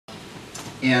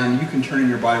And you can turn in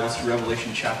your Bibles to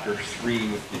Revelation chapter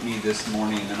 3 with me this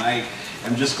morning. And I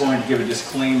am just going to give a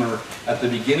disclaimer at the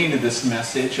beginning of this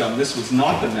message. This was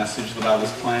not the message that I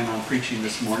was planning on preaching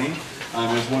this morning. It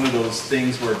was one of those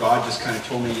things where God just kind of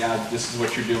told me, yeah, this is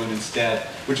what you're doing instead,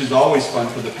 which is always fun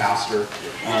for the pastor.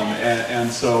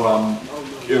 So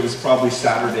it was probably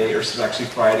Saturday, or actually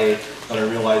Friday, that I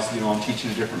realized, I'm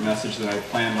teaching a different message than I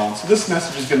planned on. So this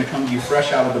message is going to come to you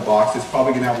fresh out of the box. It's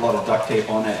probably going to have a lot of duct tape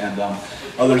on it and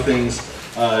other things,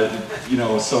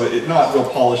 so it's not real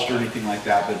polished or anything like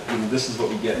that, but this is what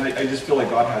we get. And I just feel like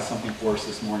God has something for us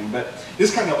this morning. But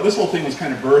this whole thing was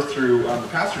kind of birthed through the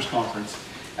pastor's conference.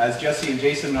 As Jesse and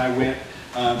Jason and I went,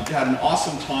 had an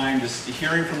awesome time just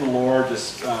hearing from the Lord,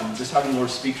 just having the Lord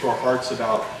speak to our hearts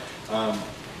about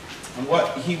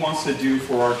what He wants to do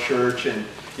for our church, and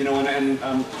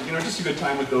just a good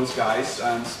time with those guys.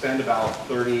 Spend about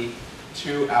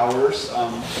 32 hours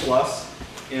plus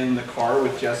in the car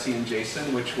with Jesse and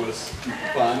Jason, which was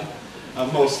fun,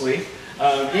 mostly.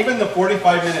 Even the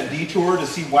 45-minute detour to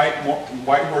see White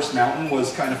Horse Mountain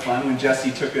was kind of fun when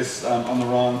Jesse took us on the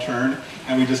wrong turn,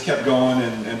 and we just kept going,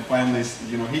 and finally,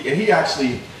 he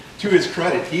actually, to his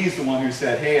credit, he's the one who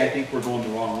said, hey, I think we're going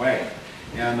the wrong way.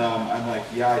 And I'm like,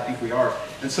 yeah, I think we are.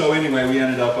 And so anyway, we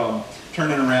ended up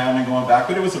turning around and going back,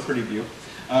 but it was a pretty view.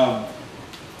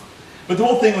 But the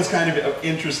whole thing was kind of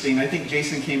interesting. I think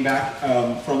Jason came back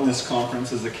from this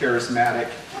conference as a charismatic,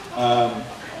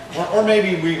 or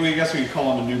maybe we guess we could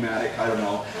call him a pneumatic, I don't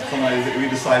know. We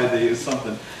decided to use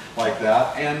something like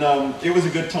that. And it was a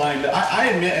good time. But I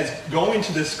admit, as going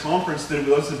to this conference, that it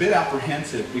was a bit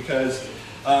apprehensive because,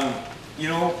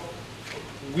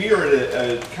 we are at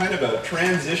a kind of a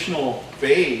transitional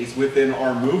phase within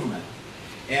our movement.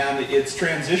 And it's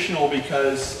transitional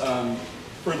because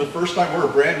for the first time, we're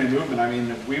a brand new movement. I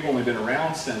mean, we've only been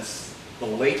around since the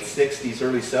late 60s,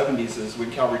 early 70s is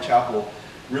when Calvary Chapel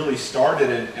really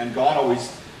started. And God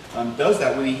always does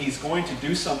that. When He's going to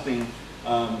do something,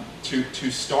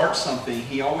 to start something,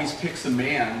 He always picks a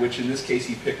man, which in this case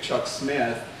He picked Chuck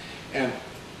Smith. And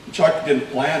Chuck didn't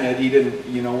plan it. He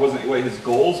didn't, wasn't what his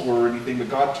goals were or anything, but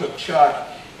God took Chuck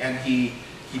and he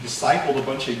discipled a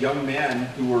bunch of young men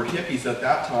who were hippies at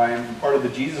that time, part of the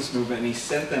Jesus movement, and He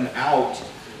sent them out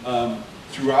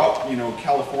throughout,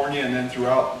 California and then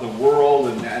throughout the world,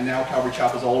 and now Calvary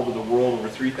Chapel is all over the world, over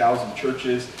 3,000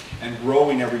 churches, and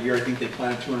growing every year. I think they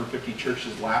planted 250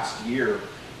 churches last year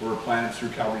were planted through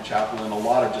Calvary Chapel, and a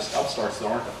lot of just upstarts that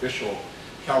aren't official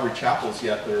Calvary Chapels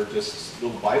yet. They're just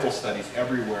little Bible studies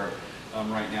everywhere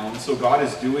right now. And so God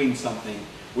is doing something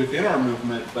within our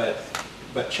movement,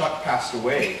 but Chuck passed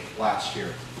away last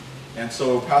year. And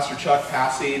so Pastor Chuck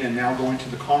passing and now going to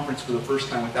the conference for the first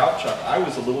time without Chuck, I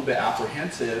was a little bit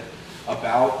apprehensive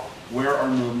about where our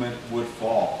movement would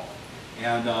fall.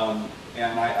 And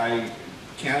I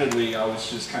candidly, I was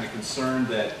just kind of concerned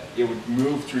that it would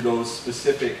move through those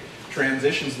specific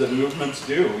transitions that movements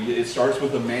do. It starts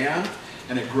with a man,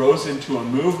 and it grows into a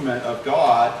movement of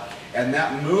God, and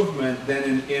that movement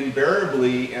then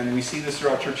invariably, and we see this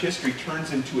throughout church history,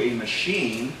 turns into a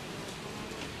machine,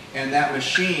 and that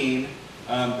machine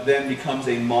then becomes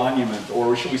a monument,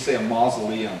 or should we say a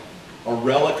mausoleum, a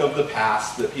relic of the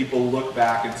past that people look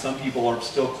back, and some people are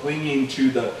still clinging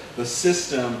to the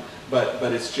system, but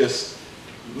it's just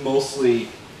mostly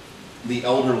the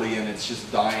elderly, and it's just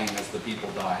dying as the people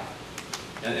die.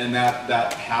 And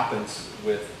that happens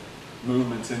with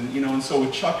movements. And so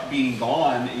with Chuck being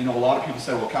gone, a lot of people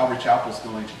said, well, Calvary Chapel is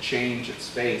going to change its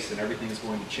space and everything is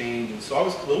going to change. And so I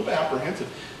was a little bit apprehensive.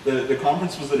 The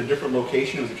conference was at a different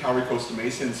location. It was at Calvary Costa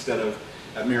Mesa instead of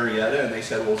at Marietta, and they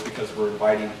said, well, it's because we're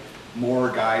inviting more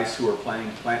guys who are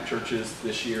planning to plant churches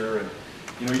this year.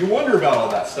 And you wonder about all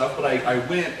that stuff, but I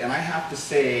went, and I have to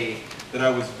say that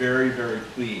I was very, very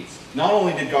pleased. Not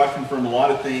only did God confirm a lot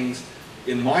of things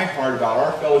in my heart about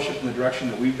our fellowship and the direction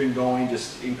that we've been going,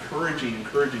 just encouraging,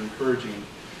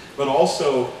 but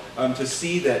also to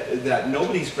see that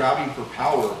nobody's grabbing for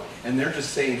power, and they're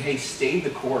just saying, hey, stay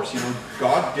the course.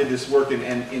 God did this work, and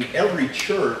in every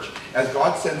church, as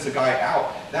God sends a guy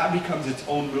out, that becomes its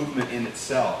own movement in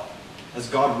itself. As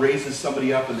God raises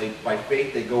somebody up, and by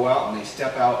faith they go out and they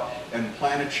step out and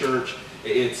plant a church,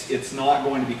 it's not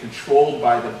going to be controlled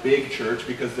by the big church,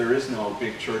 because there is no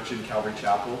big church in Calvary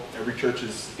Chapel. Every church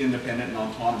is independent and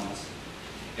autonomous.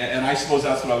 And I suppose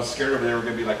that's what I was scared of. They were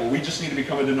going to be like, well, we just need to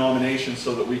become a denomination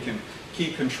so that we can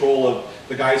keep control of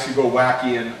the guys who go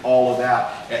wacky and all of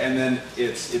that. And then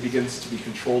it begins to be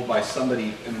controlled by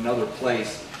somebody in another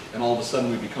place, and all of a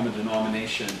sudden we become a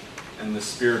denomination, and the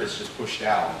Spirit is just pushed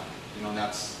out. You know, and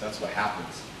that's what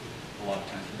happens a lot of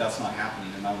times. But that's not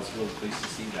happening, and I was really pleased to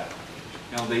see that.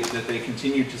 that they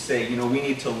continue to say, we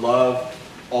need to love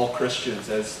all Christians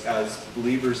as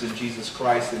believers in Jesus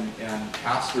Christ and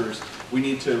pastors. We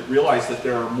need to realize that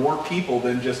there are more people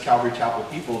than just Calvary Chapel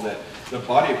people, that the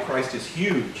body of Christ is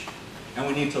huge. And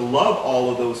we need to love all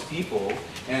of those people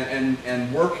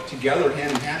and work together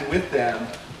hand in hand with them.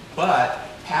 But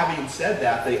having said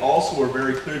that, they also are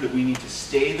very clear that we need to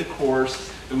stay the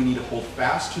course, that we need to hold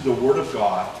fast to the Word of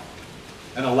God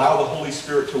and allow the Holy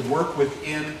Spirit to work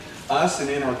within us and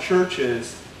in our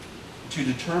churches to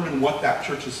determine what that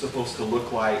church is supposed to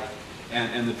look like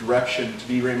and the direction,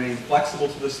 to remain flexible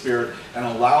to the Spirit and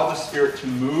allow the Spirit to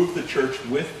move the church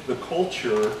with the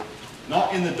culture,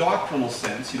 not in the doctrinal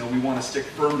sense, we want to stick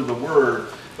firm to the Word,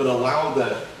 but allow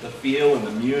the feel and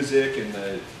the music and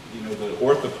the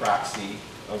orthopraxy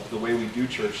of the way we do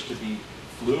church to be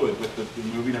fluid with the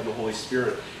moving of the Holy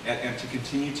Spirit and to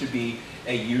continue to be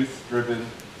a youth-driven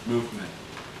movement.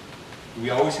 We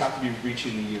always have to be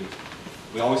reaching the youth.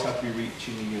 We always have to be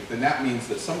reaching the youth. And that means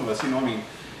that some of us,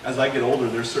 as I get older,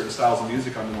 there's certain styles of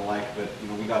music I'm going to like, but,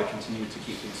 we got to continue to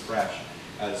keep things fresh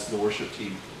as the worship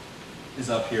team is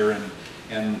up here.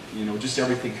 And just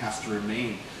everything has to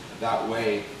remain that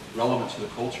way, relevant to the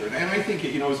culture. And I think,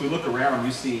 as we look around,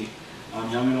 you see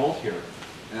young and old here.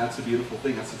 And that's a beautiful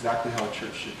thing. That's exactly how a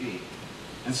church should be.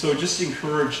 And so just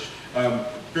encouraged,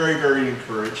 very, very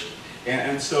encouraged.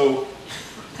 And so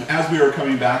as we were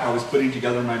coming back, I was putting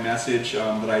together my message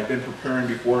that I'd been preparing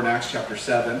before in Acts chapter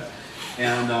 7.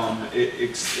 And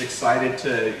excited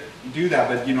to do that.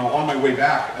 But, on my way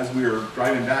back, as we were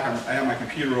driving back, I have my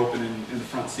computer open in the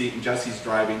front seat, and Jesse's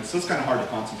driving. So it's kind of hard to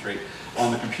concentrate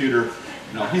on the computer.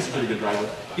 He's a pretty good driver.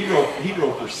 He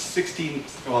drove for 16,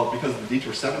 because of the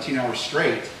detour, 17 hours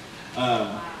straight,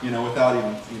 without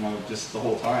even, just the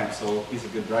whole time. So he's a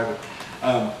good driver.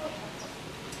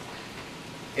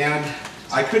 And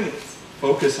I couldn't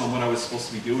focus on what I was supposed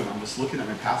to be doing. I'm just looking at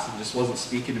my passage. It just wasn't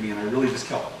speaking to me, and I really just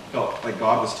felt like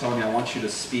God was telling me, I want you to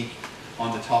speak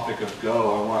on the topic of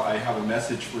go. I have a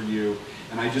message for you.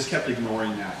 And I just kept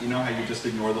ignoring that. You know how you just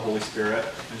ignore the Holy Spirit?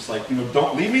 I'm just like,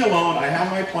 don't leave me alone. I have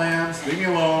my plans. Leave me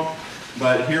alone.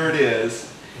 But here it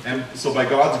is. And so by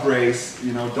God's grace,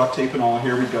 duct tape and all,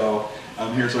 here we go.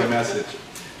 Here's my message.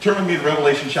 Turn with me to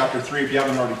Revelation chapter 3 if you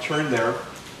haven't already turned there.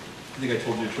 I think I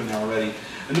told you to turn there already.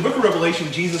 In the book of Revelation,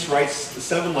 Jesus writes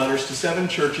 7 letters to 7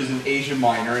 churches in Asia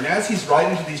Minor. And as he's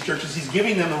writing to these churches, he's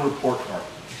giving them a report card.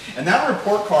 And that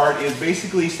report card is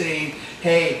basically saying,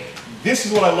 hey, this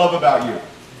is what I love about you.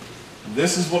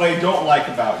 This is what I don't like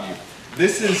about you.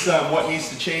 This is what needs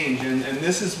to change. And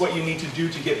this is what you need to do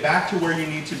to get back to where you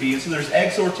need to be. And so there's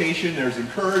exhortation, there's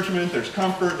encouragement, there's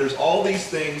comfort, there's all these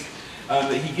things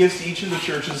that he gives to each of the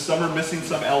churches. Some are missing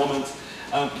some elements.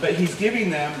 But he's giving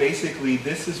them basically,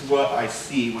 this is what I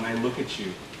see when I look at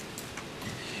you.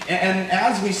 And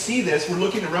as we see this, we're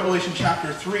looking at Revelation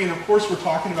chapter 3. And of course we're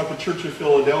talking about the church of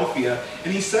Philadelphia.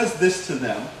 And he says this to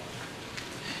them.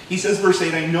 He says, verse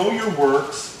 8, I know your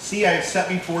works. See, I have set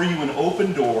before you an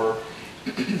open door,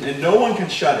 and no one can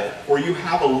shut it. For you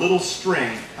have a little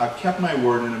strength, have kept my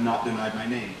word, and have not denied my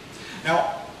name.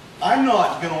 Now, I'm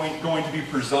not going to be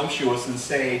presumptuous and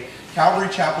say Calvary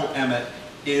Chapel Emmett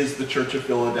is the Church of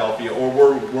Philadelphia, or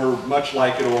we're much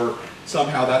like it, or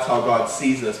somehow that's how God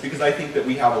sees us, because I think that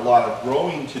we have a lot of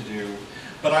growing to do.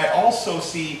 But I also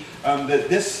see that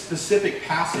this specific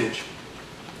passage,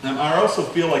 I also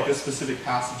feel like this specific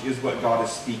passage is what God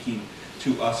is speaking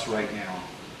to us right now.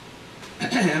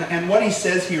 And what he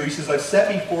says here, he says, I've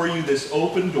set before you this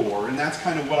open door, and that's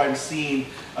kind of what I'm seeing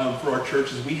for our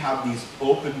churches. We have these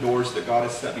open doors that God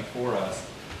has set before us.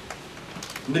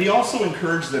 But he also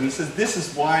encourages them. He says, this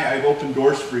is why I've opened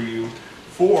doors for you,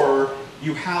 for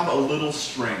you have a little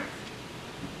strength.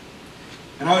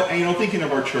 And thinking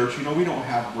of our church, we don't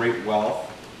have great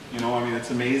wealth.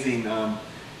 It's amazing.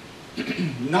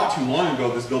 Not too long ago,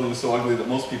 this building was so ugly that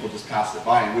most people just passed it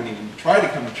by and wouldn't even try to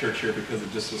come to church here because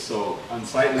it just was so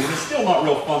unsightly. And it's still not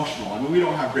real functional. We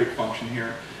don't have great function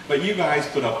here, but you guys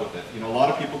put up with it. A lot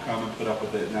of people come and put up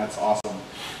with it, and that's awesome.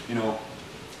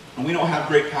 And we don't have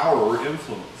great power or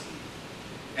influence.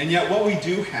 And yet what we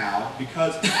do have,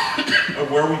 because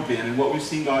of where we've been and what we've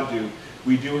seen God do,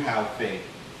 we do have faith.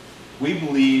 We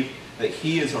believe that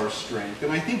he is our strength.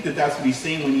 And I think that that's what he's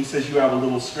saying when he says you have a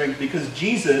little strength, because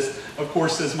Jesus, of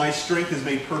course, says my strength is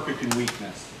made perfect in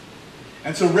weakness.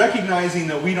 And so recognizing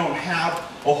that we don't have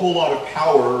a whole lot of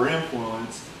power or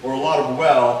influence or a lot of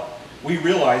wealth, we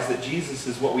realize that Jesus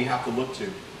is what we have to look to.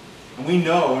 And we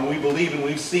know and we believe and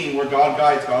we've seen where God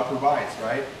guides, God provides,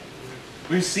 right?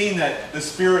 We've seen that the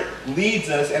Spirit leads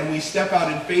us and we step out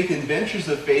in faith in ventures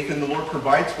of faith, and the Lord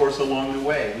provides for us along the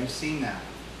way. We've seen that.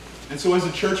 And so as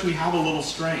a church, we have a little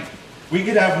strength. We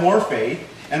could have more faith,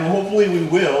 and hopefully we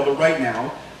will, but right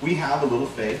now, we have a little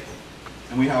faith,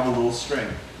 and we have a little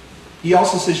strength. He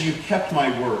also says, you've kept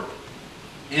my word.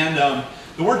 And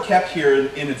the word kept here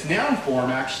in its noun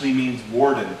form actually means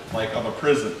warden, like of a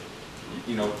prison,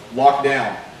 locked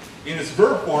down. In its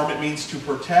verb form, it means to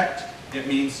protect, it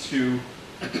means to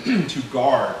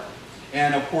guard.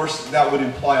 And of course, that would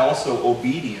imply also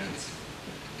obedience.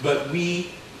 But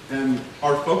we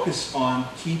are focused on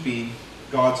keeping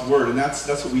God's word. And that's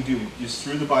what we do. Just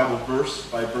through the Bible, verse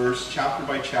by verse, chapter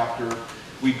by chapter,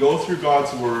 we go through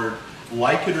God's word,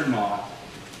 like it or not,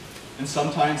 and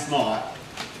sometimes not.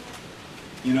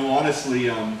 Honestly,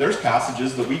 there's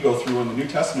passages that we go through in the New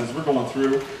Testament as we're going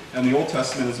through, and the Old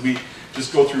Testament as we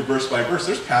just go through verse by verse.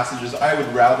 There's passages I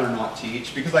would rather not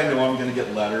teach because I know I'm going to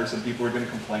get letters and people are going to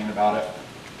complain about it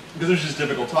because there's just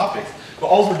difficult topics. But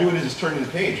all we're doing is just turning the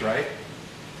page, right?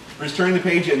 We're just turning the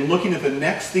page and looking at the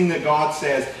next thing that God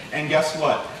says. And guess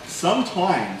what?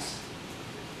 Sometimes,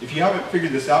 if you haven't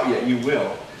figured this out yet, you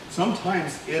will.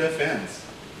 Sometimes it offends.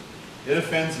 It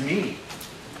offends me.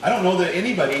 I don't know that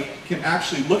anybody can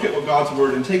actually look at what God's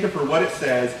word and take it for what it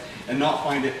says and not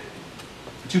find it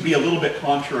to be a little bit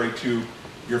contrary to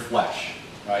your flesh,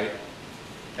 right?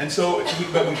 And so,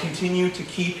 but we continue to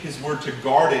keep his word, to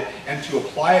guard it, and to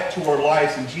apply it to our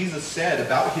lives. And Jesus said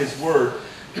about his word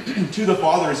to the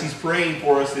Father as he's praying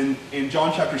for us in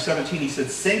John chapter 17, he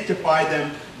said, sanctify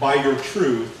them by your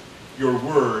truth. Your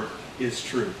word is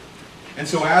truth. And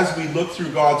so as we look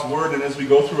through God's word and as we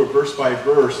go through it verse by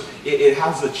verse, it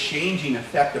has a changing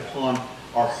effect upon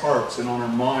our hearts and on our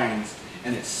minds.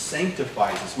 And it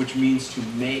sanctifies us, which means to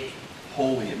make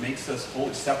holy. It makes us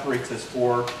holy, separates us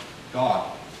for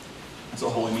God. That's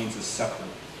what holy means, is separate.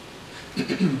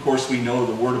 Of course, we know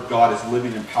the word of God is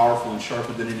living and powerful and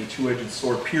sharper than any two-edged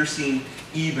sword, piercing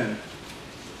even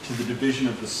to the division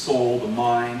of the soul, the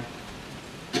mind,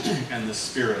 and the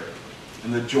spirit,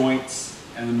 and the joints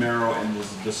and the marrow, and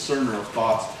the discerner of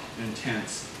thoughts and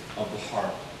intents of the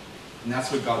heart. And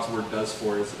that's what God's word does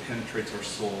for us. It penetrates our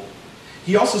soul.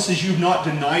 He also says, you've not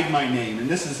denied my name. And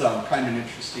this is kind of an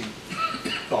interesting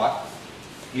thought.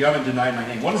 You haven't denied my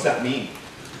name. What does that mean?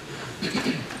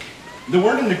 The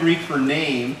word in the Greek for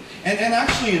name, and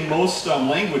actually in most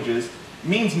languages,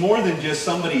 means more than just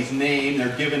somebody's name,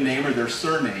 their given name or their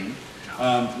surname,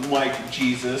 like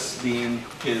Jesus being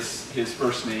his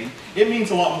first name. It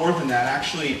means a lot more than that.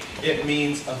 Actually, it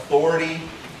means authority.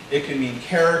 It can mean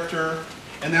character.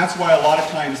 And that's why a lot of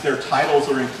times their titles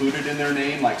are included in their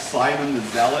name, like Simon the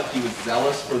Zealot. He was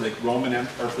zealous for the Roman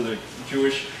Empire, for the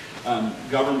Jewish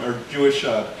government or Jewish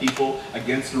people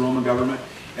against the Roman government,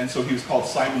 and so he was called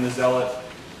Simon the Zealot.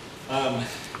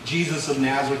 Jesus of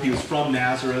Nazareth, he was from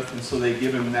Nazareth, and so they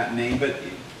give him that name. But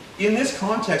in this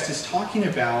context, it's talking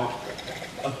about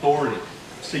authority.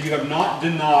 So you have not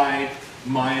denied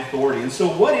my authority. And so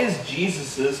what is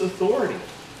Jesus' authority?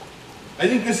 I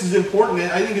think this is important,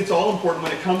 and I think it's all important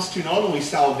when it comes to not only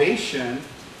salvation,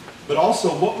 but also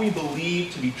what we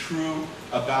believe to be true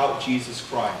about Jesus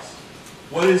Christ.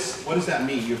 What does that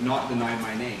mean? You have not denied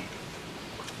my name.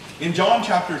 In John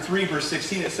chapter 3, verse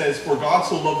 16, it says, for God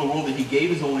so loved the world that he gave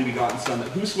his only begotten Son, that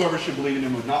whosoever should believe in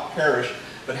him would not perish,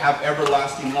 but have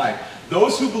everlasting life.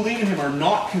 Those who believe in him are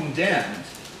not condemned,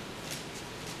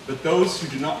 but those who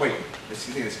do not... Wait, I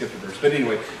think I skipped a verse. But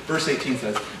anyway, verse 18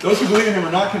 says, those who believe in him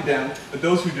are not condemned, but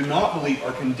those who do not believe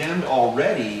are condemned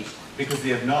already, because they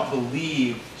have not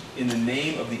believed in the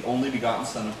name of the only begotten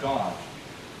Son of God.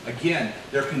 Again,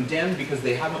 they're condemned because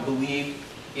they haven't believed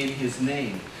in his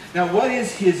name. Now, what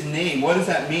is his name? What does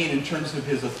that mean in terms of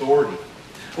his authority?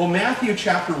 Well, Matthew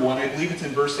chapter 1, I believe it's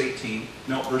in verse 18,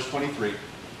 no, verse 23. It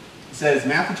says,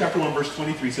 Matthew chapter 1, verse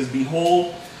 23 says,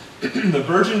 behold, the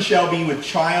virgin shall be with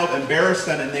child and bear a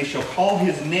son, and they shall call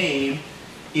his name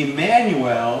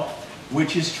Emmanuel,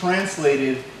 which is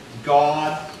translated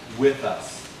God with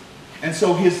us. And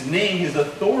so his name, his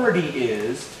authority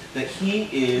is that he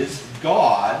is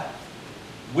God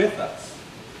with us.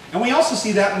 And we also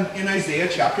see that in Isaiah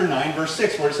chapter 9, verse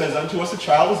 6, where it says, unto us a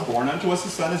child is born, unto us a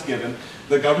son is given,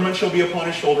 the government shall be upon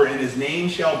his shoulder, and his name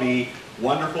shall be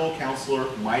Wonderful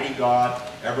Counselor, Mighty God,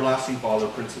 Everlasting Father,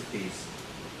 Prince of Peace.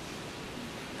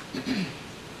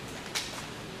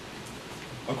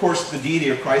 Of course, the deity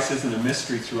of Christ isn't a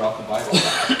mystery throughout the Bible.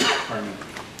 Pardon me.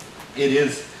 It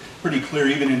is pretty clear.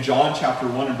 Even in John chapter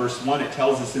 1 and verse 1, it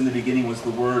tells us in the beginning was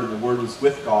the Word, and the Word was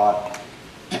with God,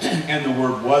 and the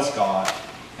Word was God.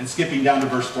 And skipping down to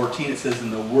verse 14, it says,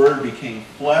 and the Word became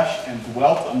flesh and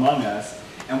dwelt among us,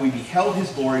 and we beheld his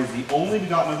glory as the only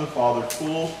begotten of the Father,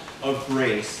 full of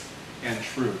grace and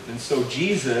truth. And so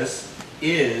Jesus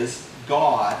is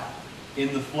God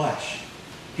in the flesh.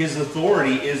 His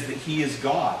authority is that he is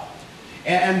God.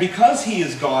 And because he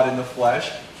is God in the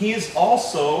flesh, he is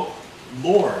also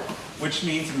Lord, which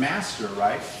means master,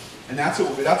 right? And that's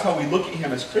how we look at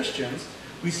him as Christians.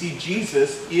 We see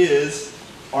Jesus is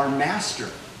our master,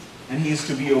 and he is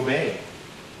to be obeyed.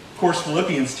 Of course,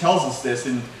 Philippians tells us this.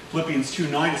 In Philippians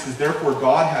 2:9, it says, "Therefore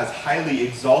God has highly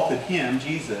exalted him,"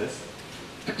 Jesus,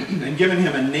 "and given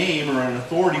him a name," or an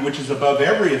authority, "which is above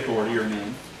every authority," or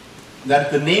name, that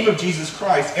at the name of Jesus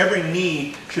Christ every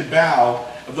knee should bow,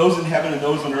 of those in heaven and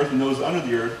those on earth and those under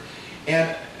the earth,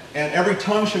 and every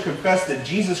tongue should confess that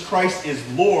Jesus Christ is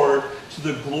Lord, to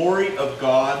the glory of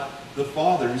God the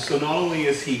Father." And so not only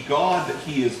is he God, but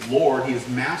he is Lord, he is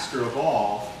master of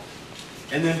all.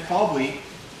 And then probably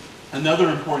another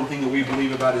important thing that we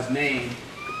believe about his name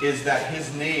is that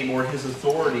his name, or his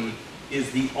authority,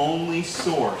 is the only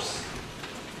source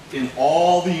in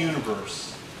all the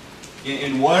universe.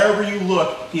 In wherever you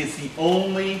look, he is the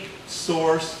only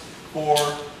source for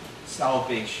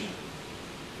salvation.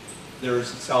 There is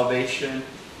salvation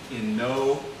in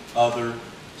no other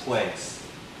place.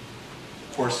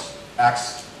 Of course,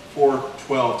 Acts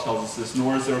 4:12 tells us this,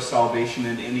 "Nor is there salvation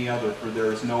in any other, for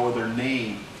there is no other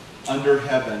name under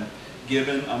heaven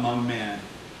given among men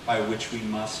by which we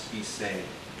must be saved."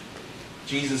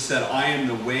 Jesus said, "I am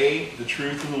the way, the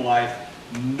truth, and the life.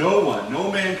 No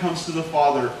man comes to the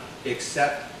Father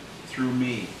except through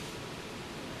me."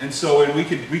 And so, we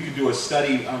could do a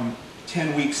study,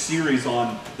 10-week series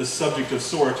on the subject of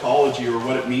soteriology, or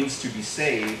what it means to be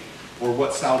saved, or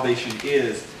what salvation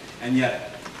is. And yet,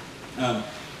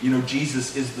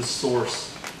 Jesus is the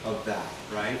source of that,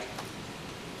 right?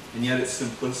 And yet it's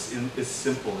simple. It's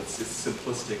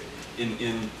simplistic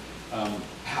in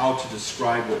how to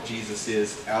describe what Jesus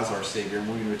is as our Savior. And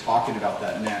we're going to be talking about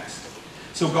that next.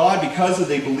 So God, because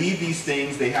they believe these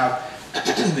things, they've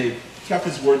kept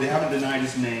his word, they haven't denied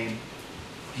his name.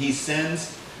 He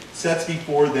sets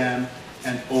before them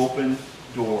an open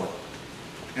door.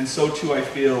 And so too, I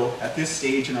feel, at this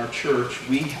stage in our church,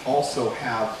 we also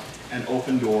have an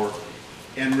open door,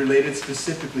 and related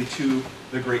specifically to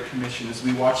the Great Commission. As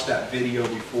we watched that video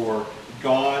before,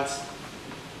 God's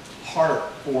heart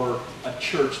for a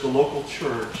church, the local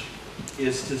church,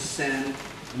 is to send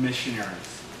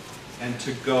missionaries and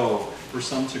to go, for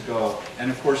some to go.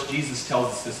 And of course, Jesus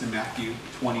tells us this in Matthew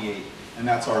 28, and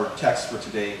that's our text for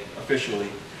today, officially.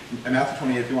 In Matthew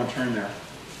 28, if you want to turn there.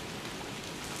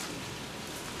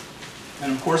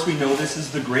 And of course, we know this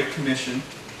is the Great Commission,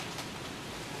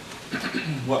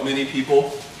 what many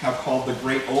people have called the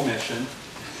Great Omission,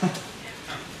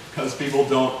 because people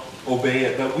don't obey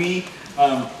it. But we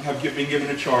have been given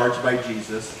a charge by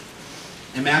Jesus.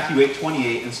 In Matthew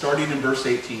 8:28, and starting in verse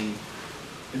 18,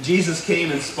 Jesus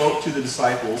came and spoke to the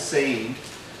disciples, saying,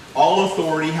 "All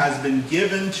authority has been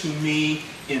given to me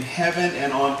in heaven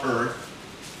and on earth."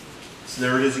 So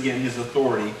there it is again, his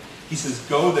authority. He says,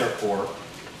 "Go therefore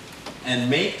and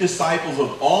make disciples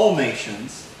of all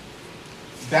nations,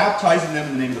 baptizing them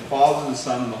in the name of the Father, and the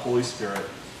Son, and the Holy Spirit,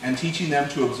 and teaching them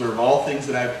to observe all things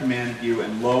that I have commanded you,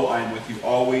 and lo, I am with you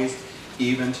always,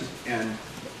 even to the end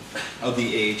of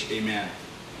the age. Amen."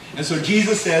 And so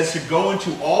Jesus says to go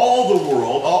into all the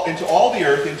world, into all the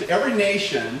earth, into every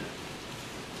nation,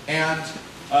 and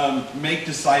make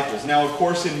disciples. Now, of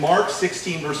course, in Mark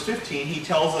 16, verse 15, he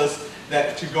tells us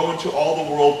that to go into all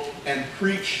the world and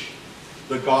preach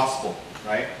the gospel,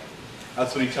 right?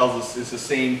 That's what he tells us. It's the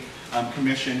same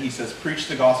commission. He says, preach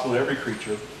the gospel to every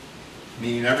creature,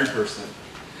 meaning every person.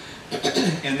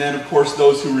 And then, of course,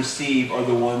 those who receive are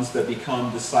the ones that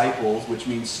become disciples, which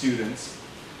means students.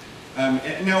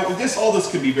 And now, all this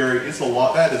could be that is a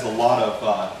lot of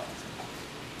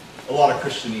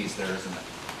Christianese there, isn't it?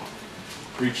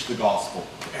 Preach the gospel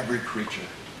to every creature.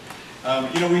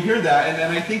 We hear that,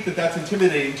 and I think that that's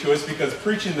intimidating to us, because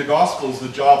preaching the gospel is the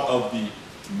job of the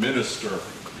minister.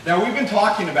 Now, we've been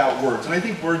talking about words, and I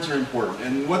think words are important,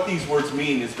 and what these words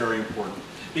mean is very important,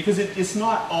 because it's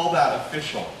not all that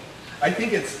official. I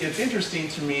think it's interesting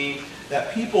to me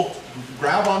that people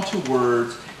grab onto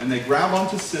words, and they grab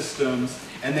onto systems,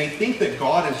 and they think that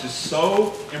God is just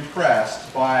so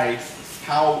impressed by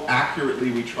how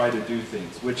accurately we try to do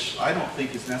things, which I don't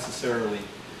think is necessarily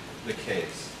the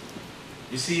case.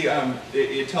 You see,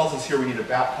 it tells us here we need to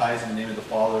baptize in the name of the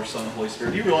Father, Son, and Holy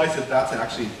Spirit. Do you realize that that's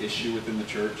actually an issue within the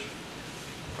church?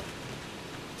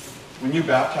 When you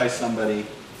baptize somebody,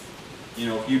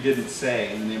 if you didn't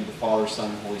say in the name of the Father, Son,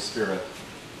 and Holy Spirit,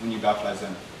 when you baptize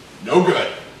them, no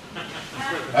good.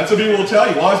 That's what people will tell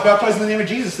you. Well, I was baptized in the name of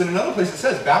Jesus. In another place it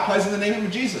says, baptize in the name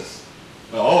of Jesus.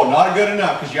 Oh, not good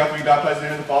enough, because you have to be baptized in the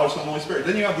name of the Father, Son, and Holy Spirit.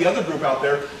 Then you have the other group out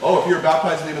there. Oh, if you're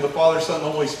baptized in the name of the Father, Son, and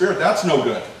the Holy Spirit, that's no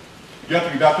good. You have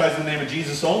to be baptized in the name of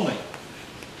Jesus only.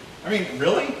 I mean,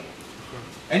 really?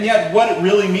 And yet, what it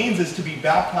really means is to be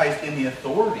baptized in the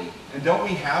authority. And don't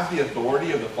we have the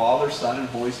authority of the Father, Son, and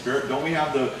Holy Spirit? Don't we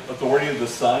have the authority of the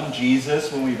Son,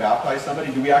 Jesus, when we baptize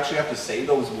somebody? Do we actually have to say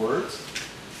those words?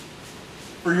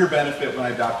 For your benefit, when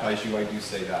I baptize you, I do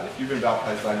say that. If you've been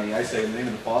baptized by me, I say in the name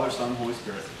of the Father, Son, and Holy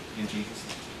Spirit, in Jesus'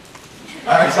 name.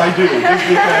 Yes, I do. Just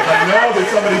because I know that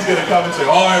somebody's going to come and say,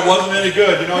 oh, it wasn't any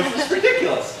good. You know, it's just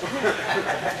ridiculous.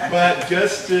 But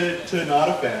just to not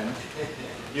offend,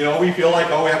 you know, we feel like,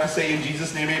 oh, we have to say in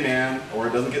Jesus' name, amen, or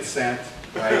it doesn't get sent.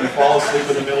 Right? You fall asleep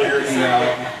in the middle of your email,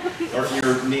 or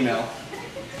your email.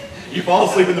 You fall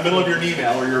asleep in the middle of your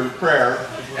email or your prayer,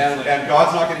 and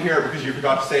God's not going to hear it because you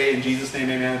forgot to say in Jesus' name,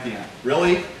 amen at the end.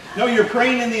 Really? No, you're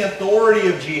praying in the authority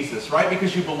of Jesus, right?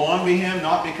 Because you belong to Him,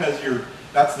 not because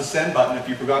that's the send button. If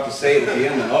you forgot to say it at the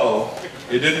end, then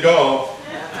it didn't go.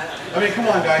 I mean, come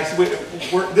on, guys.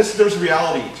 There's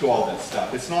reality to all this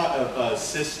stuff. It's not a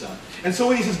system. And so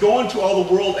when He says, go into all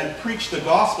the world and preach the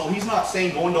gospel, He's not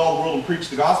saying go into all the world and preach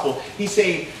the gospel. He's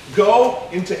saying go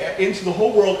into the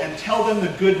whole world and tell them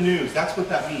the good news. That's what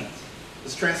that means.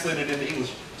 It's translated into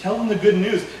English. Tell them the good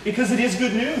news, because it is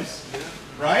good news,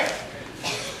 right?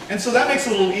 And so that makes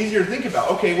it a little easier to think about.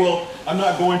 Okay, well, I'm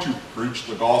not going to preach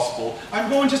the gospel. I'm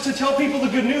going just to tell people the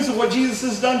good news of what Jesus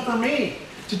has done for me.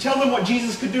 To tell them what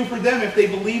Jesus could do for them if they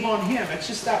believe on Him. It's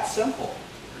just that simple.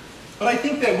 But I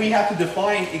think that we have to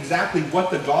define exactly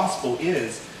what the gospel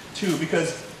is, too,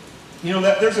 because, you know,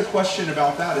 there's a question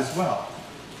about that as well.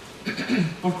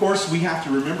 Of course, we have to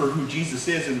remember who Jesus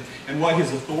is and what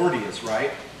His authority is,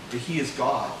 right? That He is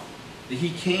God. That He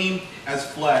came as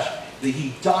flesh. That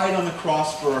He died on the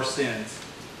cross for our sins.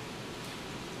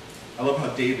 I love how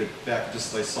David Beck,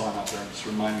 just I saw him out there, and just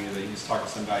reminded me that he was talking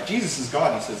to some guy. Jesus is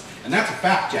God, he says, and that's a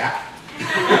fact, Jack.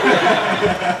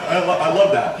 I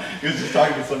love that. He was just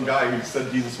talking to some guy who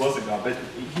said Jesus wasn't God, but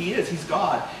He is. He's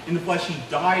God. In the flesh, He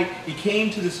died. He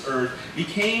came to this earth,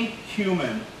 became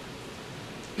human,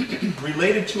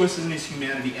 related to us in His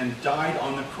humanity, and died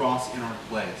on the cross in our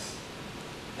place.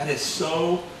 That is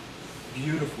so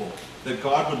beautiful, that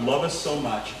God would love us so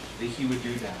much that He would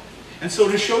do that. And so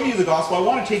to show you the gospel, I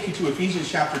want to take you to Ephesians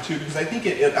chapter 2, because I think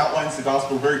it outlines the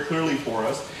gospel very clearly for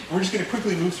us. And we're just going to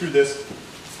quickly move through this.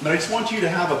 But I just want you to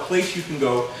have a place you can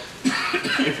go.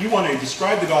 If you want to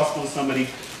describe the gospel to somebody,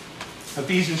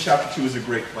 Ephesians chapter 2 is a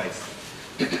great place.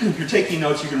 If you're taking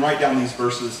notes, you can write down these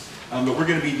verses. But we're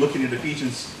going to be looking at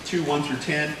Ephesians 2, 1 through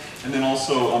 10, and then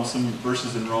also some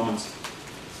verses in Romans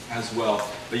as well.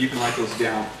 But you can write those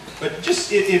down. But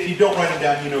just if you don't write it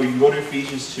down, you can go to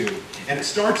Ephesians 2. And it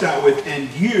starts out with,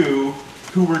 and you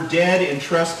who were dead in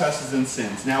trespasses and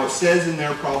sins. Now it says in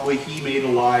there probably He made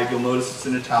alive. You'll notice it's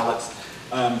in italics.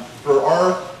 For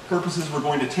our purposes, we're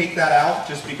going to take that out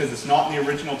just because it's not in the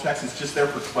original text. It's just there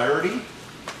for clarity.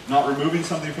 Not removing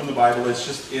something from the Bible. It's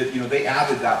just, they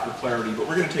added that for clarity. But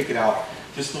we're going to take it out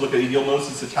just to look at it. You'll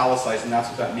notice it's italicized, and that's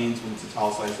what that means when it's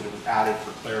italicized, that it was added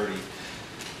for clarity.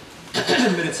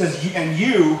 But it says, and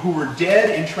you who were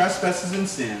dead in trespasses and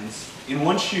sins, in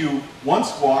which you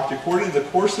once walked according to the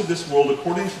course of this world,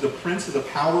 according to the prince of the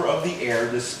power of the air,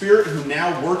 the spirit who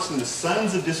now works in the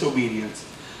sons of disobedience,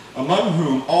 among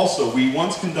whom also we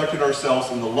once conducted ourselves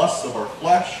in the lusts of our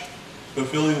flesh,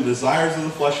 fulfilling the desires of the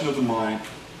flesh and of the mind,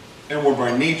 and were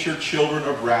by nature children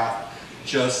of wrath,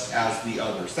 just as the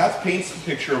others. That paints the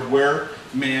picture of where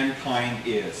mankind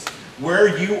is.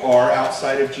 Where you are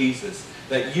outside of Jesus.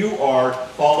 That you are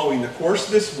following the course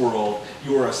of this world.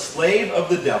 You are a slave of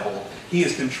the devil. He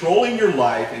is controlling your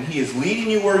life, and he is leading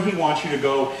you where he wants you to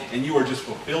go, and you are just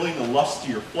fulfilling the lust of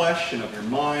your flesh and of your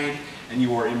mind, and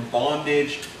you are in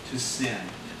bondage to sin.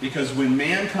 Because when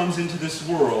man comes into this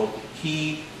world,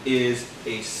 he is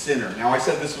a sinner. Now, I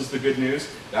said this was the good news.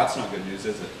 That's not good news,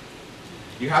 is it?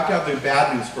 You have to have the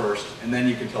bad news first, and then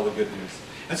you can tell the good news.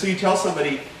 And so you tell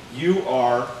somebody, you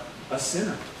are a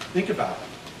sinner. Think about it.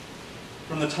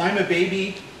 From the time a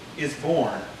baby is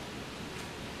born,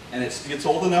 and it gets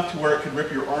old enough to where it could rip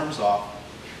your arms off,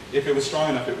 if it was strong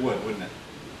enough, it would, wouldn't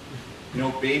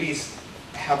it? Babies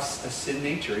have a sin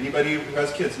nature. Anybody who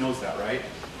has kids knows that, right?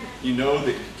 You know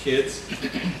that kids,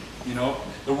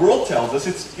 the world tells us,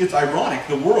 it's ironic,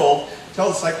 the world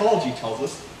tells us, psychology tells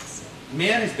us,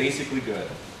 man is basically good.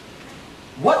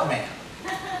 What man?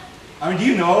 I mean, do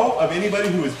you know of anybody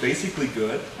who is basically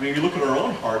good? I mean, if you look at our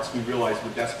own hearts, we realize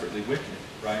we're desperately wicked,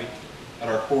 right? At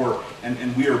our core.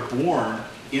 And we are born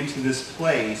into this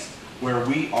place where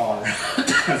we are,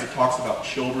 as it talks about,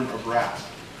 children of wrath.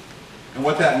 And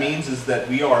what that means is that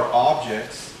we are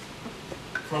objects,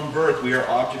 from birth, we are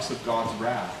objects of God's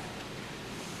wrath.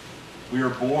 We are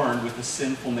born with a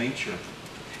sinful nature.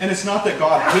 And it's not that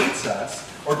God hates us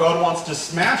or God wants to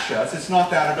smash us. It's not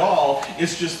that at all.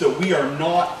 It's just that we are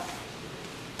not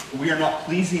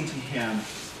pleasing to Him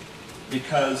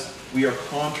because we are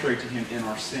contrary to Him in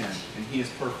our sin. And He is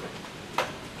perfect.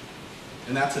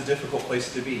 And that's a difficult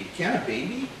place to be. Can a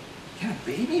baby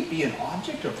be an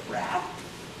object of wrath?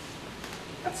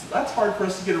 That's hard for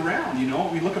us to get around, you know.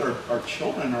 We look at our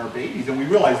children and our babies and we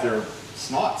realize they're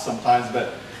snot sometimes,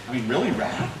 but I mean, really,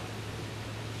 wrath?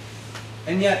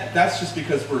 And yet, that's just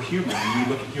because we're human and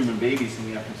we look at human babies and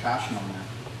we have compassion on them.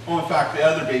 Oh, in fact, the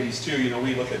other babies too, you know,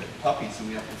 we look at puppies and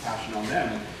we have compassion on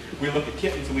them. And we look at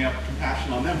kittens and we have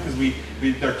compassion on them because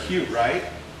they're cute, right?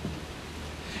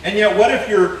 And yet, what if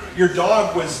your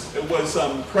dog was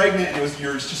pregnant and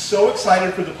you're just so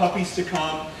excited for the puppies to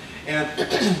come, and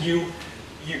you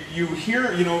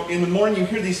hear, you know, in the morning you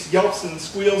hear these yelps and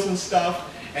squeals and stuff,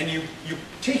 and you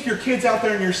take your kids out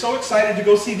there and you're so excited to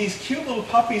go see these cute little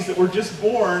puppies that were just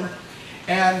born,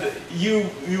 and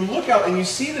you look out and you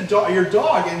see your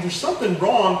dog and there's something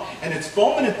wrong and it's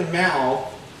foaming at the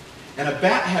mouth, and a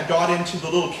bat had got into the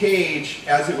little cage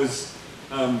as it was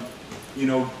you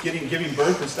know, giving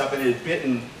birth and stuff, and it had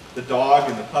bitten the dog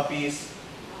and the puppies.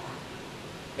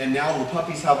 And now the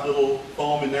puppies have little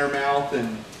foam in their mouth,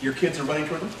 and your kids are running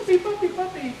toward them, puppy, puppy,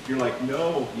 puppy. You're like,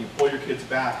 no, you pull your kids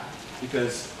back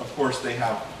because, of course, they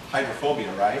have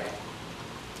hydrophobia, right?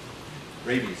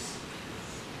 Rabies.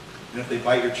 And if they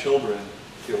bite your children,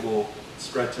 it will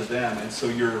spread to them. And so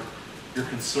you're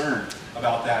concerned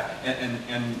about that,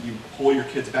 and you pull your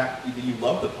kids back. You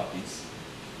love the puppies,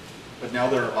 but now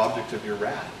they're an object of your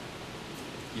wrath.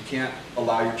 You can't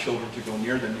allow your children to go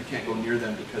near them. You can't go near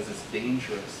them because it's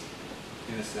dangerous,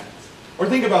 in a sense. Or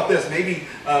think about this. Maybe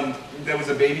there was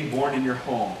a baby born in your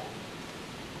home.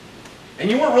 And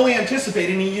you weren't really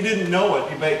anticipating it. You didn't know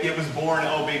it. But it was born.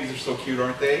 Oh, babies are so cute,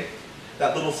 aren't they?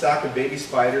 That little sack of baby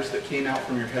spiders that came out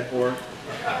from your headboard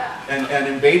and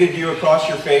invaded you across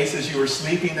your face as you were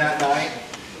sleeping that night.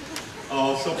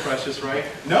 Oh, so precious, right?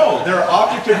 No, they're an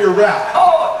object of your wrath.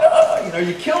 Oh, no! You know,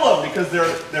 you kill them because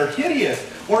they're hideous.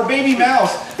 Or a baby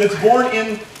mouse that's born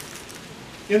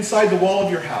inside the wall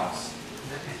of your house.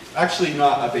 Actually,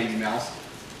 not a baby mouse,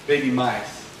 baby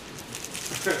mice.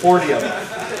 40 of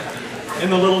them. In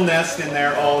the little nest in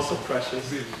there. Oh, so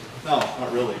precious. No,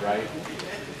 not really, right?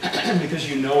 Because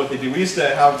you know what they do. We used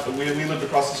to have, we lived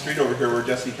across the street over here where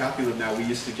Jesse and Kathy live now. We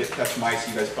used to catch mice,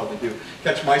 you guys probably do,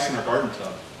 catch mice in our garden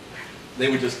tub. They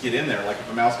would just get in there, like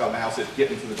if a mouse got in the house, it'd get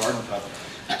into the garden tub.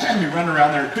 We run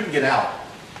around there and couldn't get out.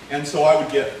 And so I would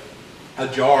get a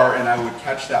jar and I would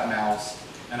catch that mouse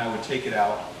and I would take it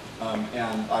out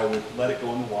and I would let it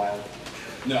go in the wild.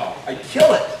 No, I'd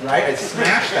kill it, right? I'd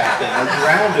smash that thing or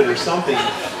drown it or something.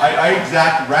 I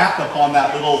exact wrath upon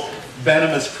that little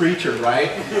venomous creature,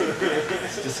 right?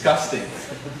 It's disgusting.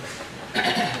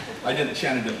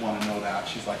 Shannon didn't want to know that.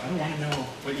 She's like, I don't want to know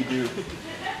what you do.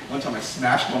 One time I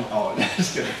smashed one. Oh,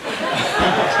 just kidding.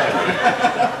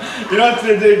 You know,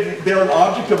 they're an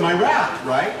object of my wrath,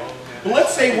 right? But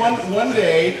let's say one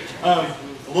day,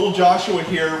 little Joshua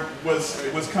here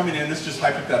was coming in. This is just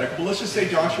hypothetical. But let's just say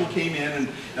Joshua came in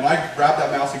and I grabbed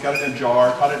that mouse and got it in a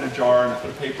jar, caught it in a jar, and I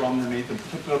put a paper underneath and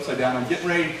flipped it upside down. I'm getting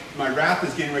ready. My wrath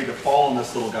is getting ready to fall on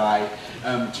this little guy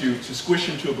to squish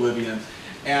him to oblivion.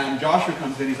 And Joshua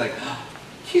comes in, he's like, oh,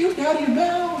 cute daddy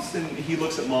mouse. And he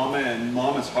looks at Mama, and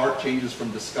Mama's heart changes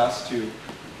from disgust to,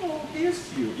 oh, he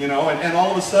is cute, you know. And all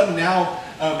of a sudden now,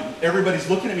 everybody's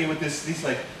looking at me with this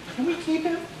like, can we keep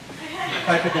him?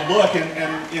 Type of a look.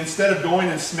 And instead of going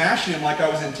and smashing him like I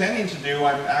was intending to do,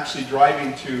 I'm actually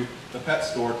driving to the pet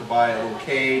store to buy a little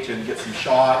cage and get some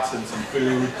shots and some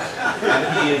food.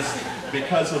 And he is,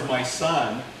 because of my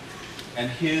son and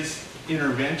his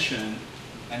intervention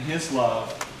and his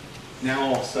love, now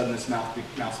all of a sudden this mouse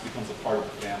becomes a part of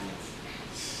the family.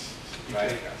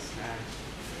 Right?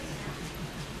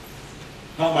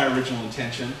 Not my original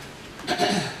intention,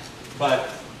 but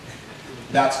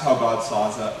that's how God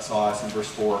saw us in verse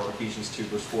 4, Ephesians 2,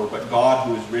 verse 4. But God,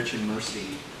 who is rich in mercy,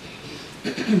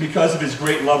 because of His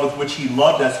great love with which He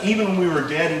loved us, even when we were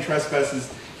dead in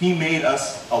trespasses, He made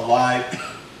us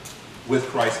alive with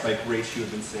Christ. By grace you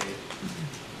have been saved.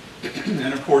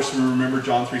 And of course, we remember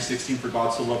John 3:16, for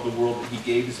God so loved the world that He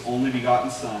gave His only begotten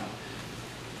Son,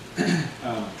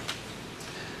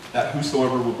 that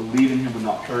whosoever will believe in Him would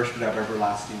not perish but have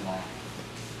everlasting life.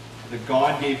 That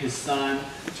God gave His Son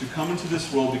to come into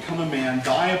this world, become a man,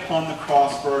 die upon the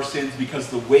cross for our sins, because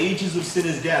the wages of sin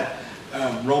is death.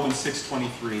 Romans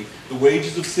 6:23. The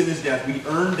wages of sin is death. We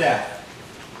earn death.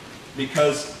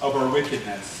 because of our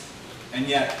wickedness. And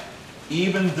yet,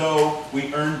 even though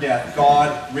we earned death,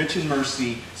 God, rich in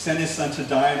mercy, sent his Son to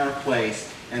die in our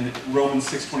place. And Romans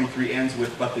 6:23 ends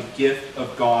with, but the gift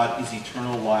of God is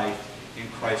eternal life in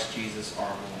Christ Jesus our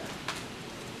Lord.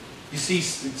 You see,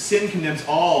 sin condemns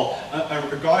all.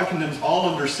 God condemns all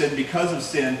under sin because of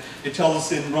sin. It tells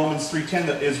us in Romans 3:10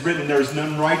 that is written, there is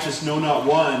none righteous, no, not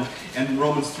one. And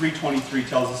Romans 3:23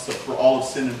 tells us that for all have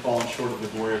sinned and fallen short of the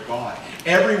glory of God.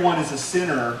 Everyone is a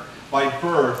sinner by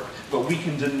birth, but we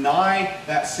can deny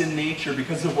that sin nature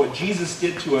because of what Jesus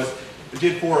did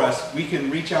for us. We can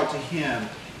reach out to him,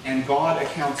 and God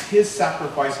accounts his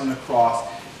sacrifice on the cross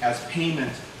as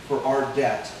payment for our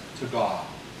debt to God.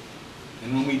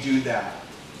 And when we do that,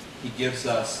 he gives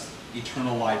us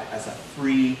eternal life as a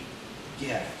free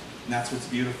gift. And that's what's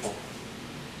beautiful.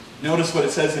 Notice what it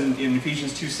says in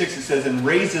Ephesians 2:6. It says, and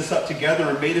raised us up together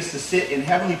and made us to sit in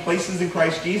heavenly places in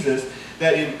Christ Jesus,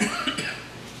 that in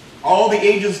all the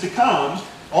ages to come,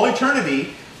 all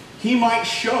eternity, he might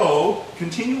show,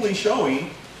 continually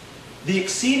showing, the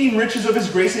exceeding riches of his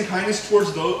grace and kindness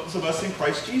towards those of us in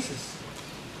Christ Jesus.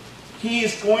 He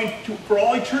is going to, for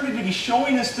all eternity, be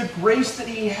showing us the grace that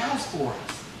he has for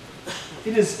us.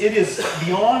 It is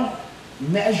beyond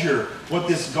measure what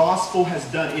this gospel has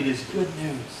done. It is good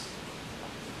news.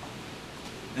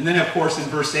 And then, of course, in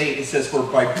verse 8, it says, for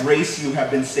by grace you have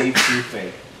been saved through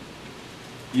faith.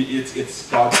 It's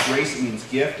God's grace. It means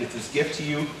gift. It's his gift to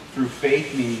you through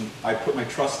faith, meaning I put my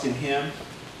trust in him,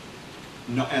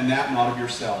 and that not of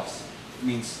yourselves. It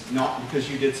means not because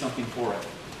you did something for it.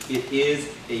 It is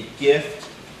a gift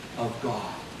of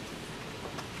God.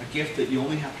 A gift that you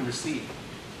only have to receive.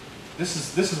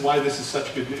 This is why this is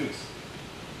such good news.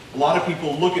 A lot of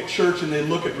people look at church and they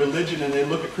look at religion and they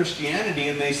look at Christianity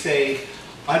and they say,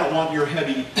 I don't want your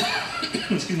heavy,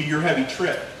 your heavy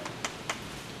trip.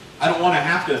 I don't want to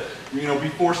have to, be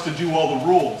forced to do all the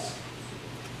rules.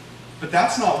 But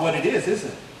that's not what it is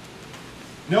it?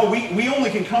 No, we only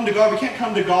can come to God. We can't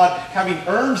come to God having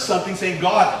earned something, saying,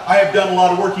 God, I have done a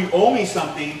lot of work. You owe me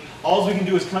something. All we can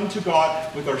do is come to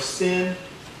God with our sin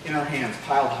in our hands,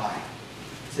 piled high.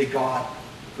 Say, God,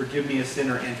 forgive me a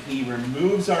sinner. And he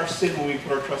removes our sin when we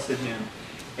put our trust in him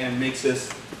and makes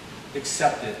us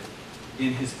accepted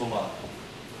in his beloved.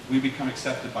 We become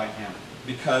accepted by him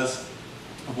because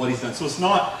of what he's done. So it's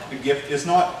not a gift. It's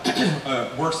not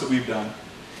works that we've done.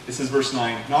 This is verse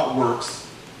 9. Not works.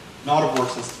 Not of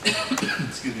works,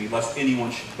 excuse me, lest anyone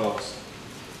should boast.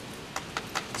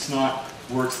 It's not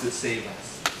works that save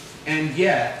us. And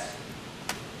yet,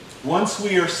 once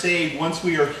we are saved, once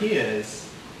we are his,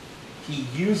 he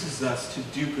uses us to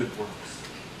do good works.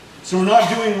 So we're not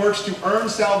doing works to earn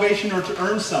salvation or to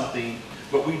earn something,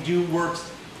 but we do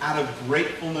works out of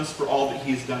gratefulness for all that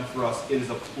he's done for us. It is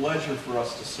a pleasure for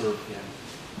us to serve him.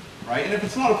 Right? And if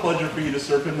it's not a pleasure for you to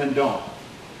serve him, then don't.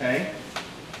 Okay?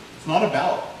 It's not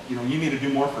about, you need to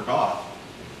do more for God.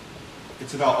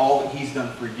 It's about all that he's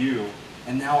done for you.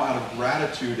 And now out of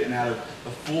gratitude and out of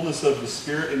the fullness of the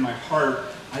Spirit in my heart,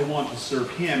 I want to serve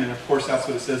him. And of course, that's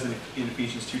what it says in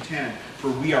Ephesians 2:10. For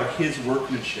we are his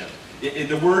workmanship.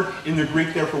 The word in the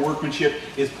Greek there for workmanship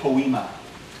is poema.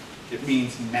 It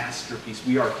means masterpiece.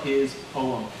 We are his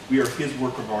poem. We are his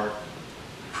work of art.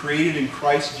 Created in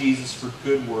Christ Jesus for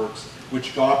good works,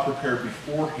 which God prepared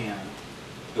beforehand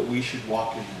that we should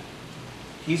walk in them.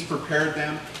 He's prepared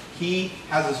them. He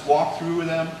has us walk through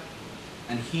them.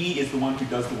 And he is the one who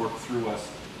does the work through us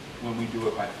when we do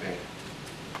it by faith.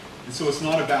 And so it's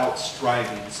not about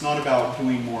striving. It's not about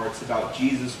doing more. It's about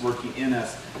Jesus working in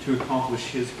us to accomplish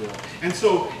his will. And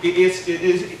so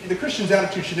the Christian's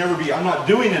attitude should never be, I'm not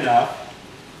doing enough.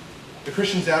 The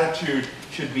Christian's attitude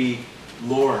should be,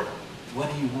 Lord,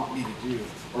 what do you want me to do?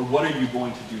 Or what are you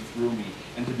going to do through me?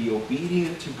 And to be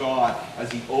obedient to God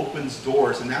as he opens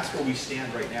doors. And that's where we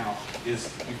stand right now, is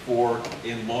before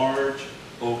a large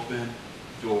open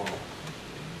door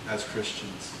as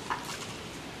Christians.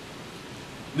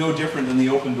 No different than the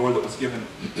open door that was given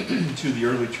to the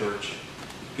early church.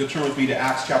 You'll turn with me to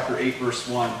Acts chapter 8, verse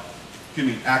 1. Excuse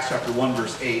me, Acts chapter 1,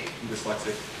 verse 8. I'm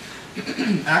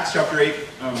dyslexic. Acts chapter 8.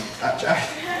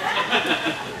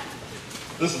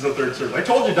 This is the third service. I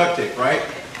told you duct tape, right?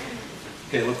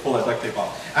 Okay, let's pull that duct tape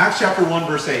off. Acts chapter 1,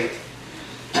 verse 8.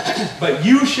 But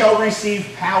you shall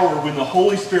receive power when the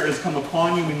Holy Spirit has come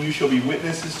upon you, and you shall be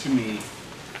witnesses to me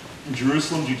in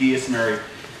Jerusalem, Judea, Samaria,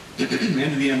 and to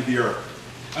the end of the earth.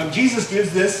 Jesus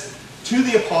gives this to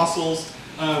the apostles.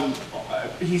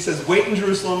 He says, wait in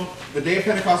Jerusalem. The day of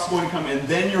Pentecost is going to come, and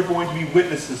then you're going to be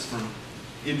witnesses from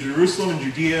in Jerusalem and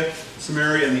Judea,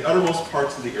 Samaria, and the uttermost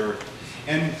parts of the earth.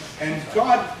 And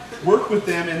God worked with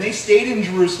them, and they stayed in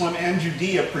Jerusalem and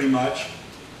Judea pretty much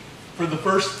for the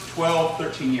first 12,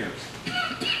 13 years.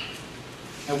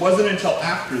 It wasn't until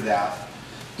after that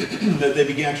that they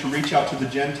began to reach out to the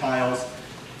Gentiles,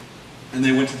 and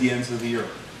they went to the ends of the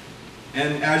earth.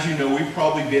 And as you know, we've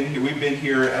been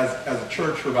here as a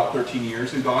church for about 13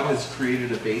 years, and God has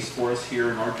created a base for us here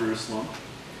in our Jerusalem.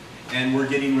 And we're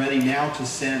getting ready now to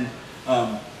send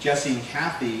Jesse and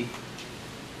Kathy,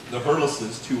 the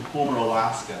Hurleses, to Homer,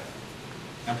 Alaska.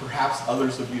 And perhaps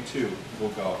others of you too will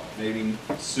go. Maybe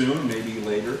soon, maybe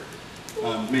later.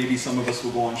 Maybe some of us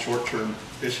will go on short-term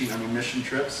mission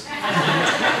trips to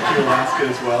Alaska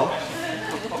as well.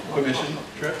 Mission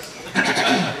trips.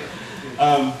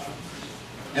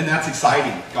 And that's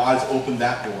exciting. God's opened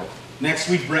that door. Next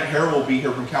week, Brent Harrell will be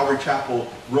here from Calvary Chapel,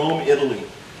 Rome, Italy.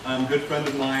 Good friend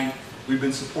of mine. We've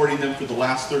been supporting them for the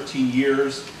last 13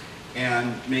 years.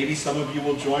 And maybe some of you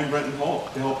will join Brent and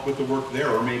Hope to help with the work there,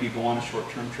 or maybe go on a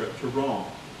short-term trip to Rome.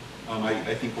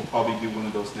 I think we'll probably do one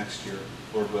of those next year,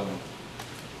 Lord willing.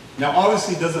 Now,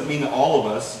 obviously, it doesn't mean that all of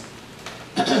us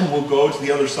will go to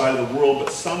the other side of the world,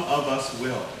 but some of us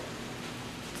will.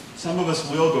 Some of us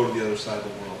will go to the other side of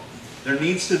the world. There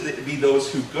needs to be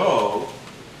those who go,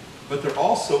 but there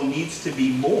also needs to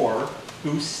be more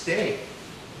who stay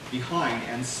behind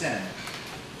and send.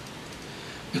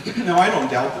 Now, I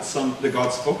don't doubt that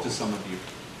God spoke to some of you.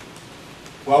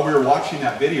 While we were watching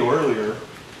that video earlier,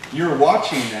 you were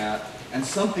watching that, and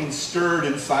something stirred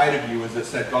inside of you as it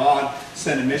said, God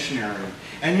sent a missionary.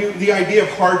 And the idea of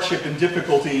hardship and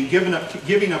difficulty and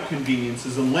giving up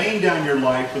conveniences and laying down your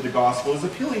life for the gospel is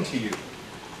appealing to you.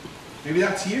 Maybe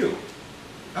that's you.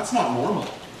 That's not normal.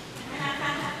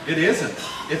 It isn't.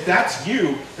 If that's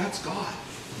you, that's God.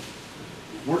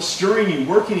 We're stirring you,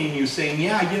 working in you, saying,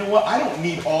 yeah, you know what? I don't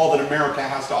need all that America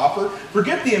has to offer.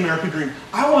 Forget the American dream.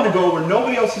 I want to go where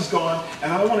nobody else has gone,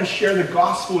 and I want to share the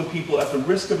gospel with people at the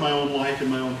risk of my own life and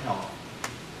my own health.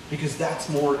 Because that's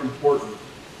more important.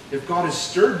 If God has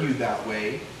stirred you that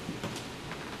way,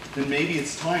 then maybe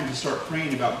it's time to start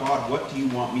praying about, God, what do you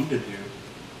want me to do?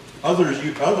 Others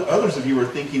of you are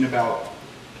thinking about,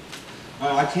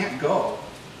 I can't go.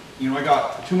 You know, I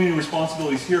got too many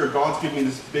responsibilities here. God's giving me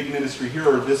this big ministry here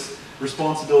or this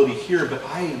responsibility here, but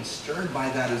I am stirred by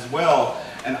that as well,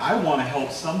 and I want to help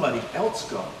somebody else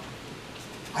go.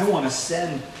 I want to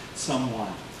send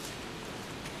someone.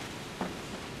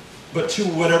 But to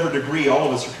whatever degree, all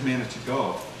of us are commanded to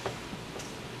go.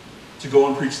 To go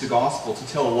and preach the gospel, to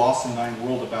tell a lost and dying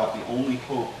world about the only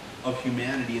hope of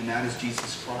humanity, and that is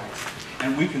Jesus Christ.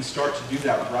 And we can start to do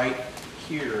that right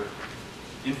here.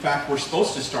 In fact, we're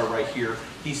supposed to start right here.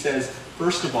 He says,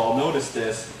 first of all, notice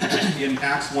this. In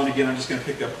Acts 1, again, I'm just going to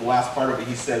pick up the last part of it.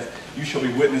 He says, you shall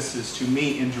be witnesses to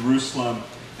me in Jerusalem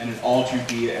and in all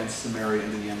Judea and Samaria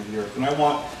and to the end of the earth. And I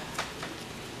want,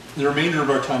 the remainder of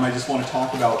our time, I just want to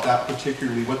talk about that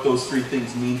particularly, what those three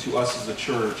things mean to us as a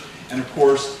church. And of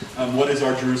course, what is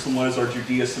our Jerusalem, what is our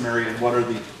Judea, Samaria, and what are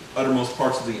the uttermost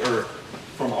parts of the earth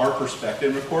from our perspective.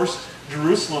 And of course,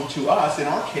 Jerusalem to us, in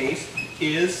our case,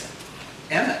 is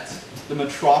Emmett, the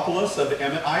metropolis of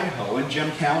Emmett, Idaho, and Gem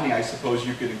County, I suppose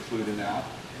you could include in that.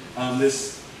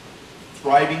 This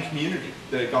thriving community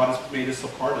that God has made us a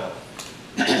part of.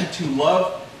 To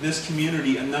love this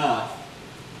community enough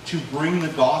to bring the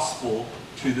gospel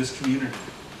to this community.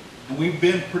 And we've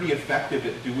been pretty effective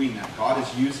at doing that. God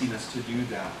is using us to do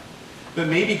that. But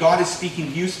maybe God is speaking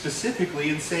to you specifically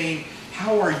and saying,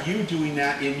 how are you doing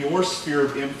that in your sphere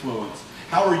of influence?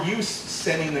 How are you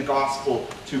sending the gospel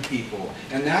to people?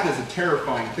 And that is a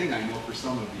terrifying thing, I know, for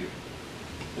some of you.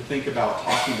 To think about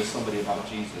talking to somebody about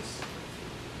Jesus.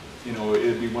 You know, it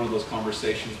would be one of those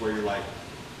conversations where you're like,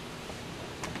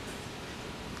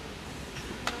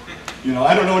 you know,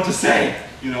 I don't know what to say.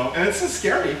 You know, and it's so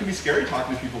scary. It can be scary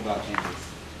talking to people about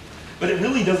Jesus. But it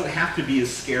really doesn't have to be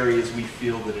as scary as we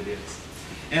feel that it is.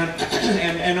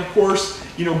 And of course,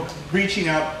 you know, reaching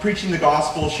out, preaching the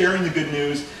gospel, sharing the good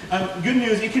news. Good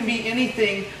news, it can be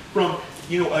anything from,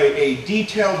 you know, a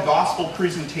detailed gospel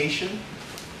presentation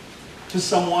to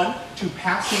someone, to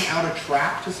passing out a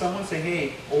tract to someone, say,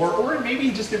 hey, or maybe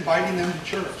just inviting them to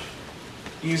church.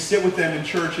 You sit with them in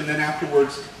church and then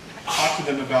afterwards talk to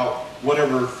them about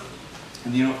whatever,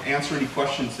 and, you know, answer any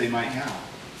questions they might have.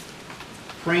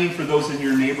 Praying for those in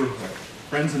your neighborhood,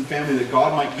 friends and family, that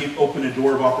God might open a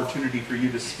door of opportunity for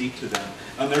you to speak to them.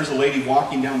 There's a lady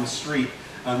walking down the street.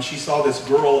 She saw this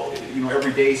girl, you know,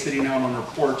 every day sitting out on her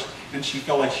porch, and she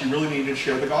felt like she really needed to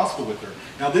share the gospel with her.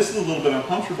 Now this is a little bit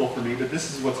uncomfortable for me, but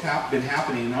this is what's been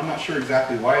happening, and I'm not sure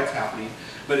exactly why it's happening,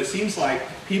 but it seems like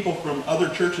people from other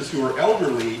churches who are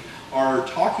elderly are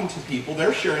talking to people,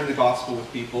 they're sharing the gospel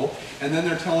with people, and then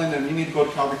they're telling them, you need to go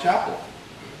to Calvary Chapel.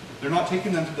 They're not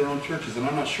taking them to their own churches, and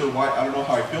I'm not sure why. I don't know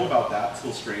how I feel about that. It's a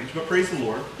little strange, but praise the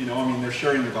Lord. You know, I mean, they're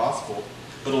sharing the gospel.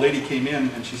 But a lady came in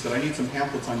and she said, I need some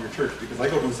pamphlets on your church because I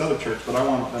go to this other church, but I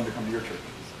want them to come to your church.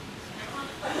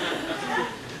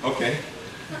 Okay.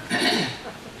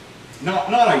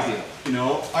 Not ideal, you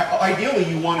know. Ideally,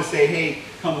 you want to say, hey,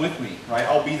 come with me, right?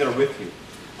 I'll be there with you,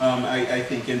 I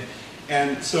think.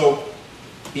 And so,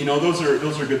 you know, those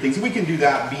are good things. We can do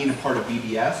that being a part of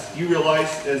BBS. You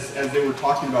realize, as they were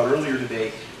talking about earlier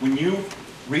today, when you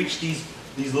reach these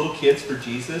little kids for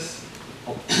Jesus,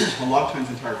 a lot of times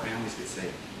entire families get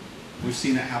saved. We've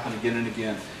seen that happen again and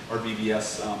again, our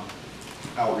BBS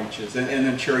outreaches. And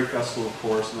then Cherry Festival, of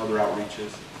course, and other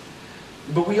outreaches.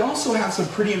 But we also have some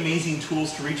pretty amazing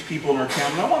tools to reach people in our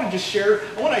town. And I want to just share,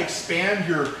 I want to expand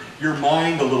your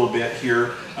mind a little bit here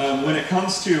when it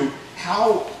comes to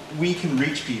how we can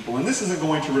reach people. And this isn't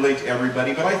going to relate to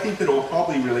everybody, but I think that it will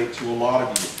probably relate to a lot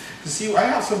of you. You see, I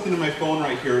have something on my phone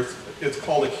right here. It's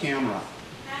called a camera.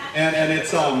 And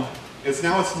it's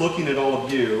now it's looking at all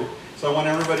of you. So I want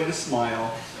everybody to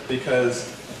smile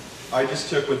because I just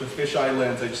took, with a fisheye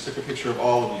lens, I just took a picture of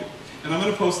all of you. And I'm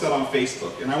going to post that on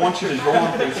Facebook. And I want you to go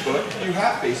on Facebook. If you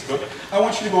have Facebook, I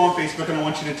want you to go on Facebook and I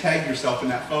want you to tag yourself in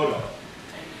that photo.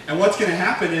 And what's going to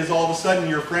happen is all of a sudden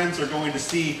your friends are going to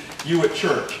see you at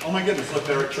church. Oh my goodness, look,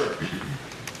 they're at church.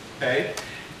 Okay?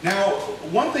 Now,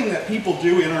 one thing that people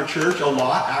do in our church a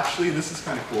lot, actually, and this is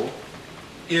kind of cool,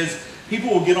 is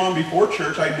people will get on before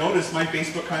church. I noticed my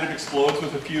Facebook kind of explodes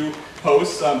with a few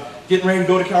posts. Getting ready to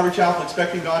go to Calvary Chapel,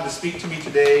 expecting God to speak to me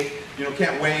today. You know,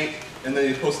 can't wait. And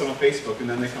then they post it on Facebook, and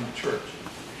then they come to church.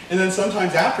 And then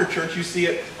sometimes after church, you see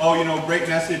it, oh, you know, great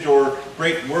message or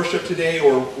great worship today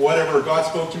or whatever, God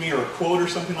spoke to me, or a quote or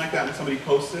something like that, and somebody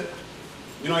posts it.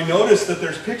 You know, I noticed that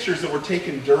there's pictures that were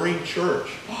taken during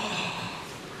church.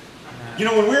 You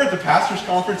know, when we were at the pastor's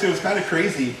conference, it was kind of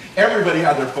crazy. Everybody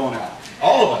had their phone out.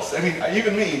 All of us. I mean,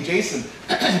 even me, Jason.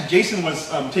 Jason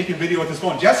was taking video with his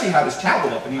phone. Jesse had his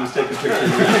tablet up and he was taking pictures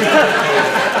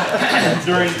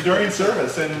during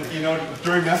service. And, you know,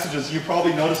 during messages, you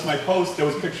probably noticed my post. There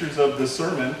was pictures of the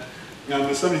sermon.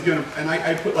 Somebody's doing, and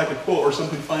I put like a quote or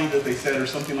something funny that they said or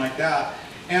something like that.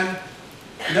 And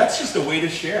that's just a way to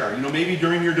share. You know, maybe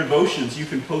during your devotions, you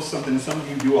can post something. And some of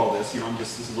you do all this. You know,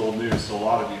 this is old news to a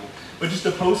lot of you. But just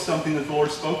to post something that the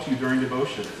Lord spoke to you during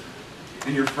devotion.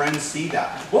 And your friends see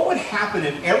that. What would happen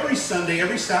if every Sunday,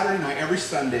 every Saturday night, every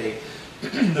Sunday,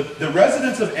 the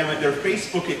residents of Emmett, their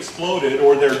Facebook exploded,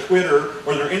 or their Twitter,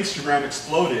 or their Instagram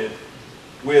exploded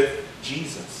with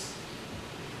Jesus?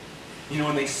 You know,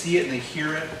 and they see it and they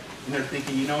hear it, and they're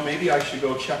thinking, you know, maybe I should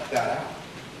go check that out.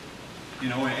 You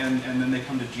know, and then they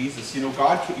come to Jesus. You know,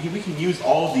 we can use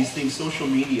all of these things, social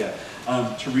media,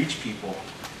 to reach people.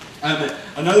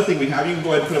 Another thing we have, you can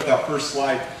go ahead and put up that first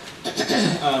slide.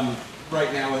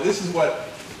 Right now, and this is what,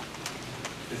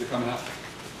 is it coming up?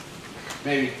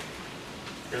 Maybe.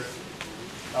 Chris?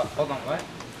 Hold on, what?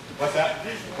 What's that?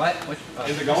 What?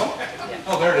 Is it going? Yeah.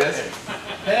 Oh, there it is.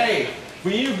 Hey,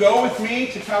 will you go with me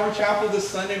to Calvary Chapel this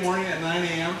Sunday morning at 9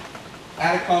 a.m.?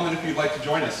 Add a comment if you'd like to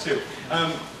join us too.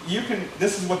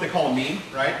 This is what they call a meme,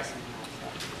 right?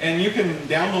 And you can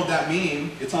download that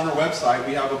meme. It's on our website.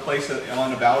 We have a place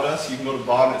on About Us. You can go to the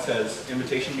bottom, it says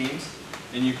Invitation Memes.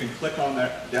 And you can click on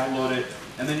that, download it,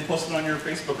 and then you post it on your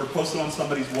Facebook or post it on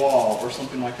somebody's wall or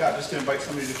something like that, just to invite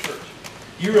somebody to church.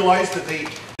 You realize that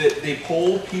they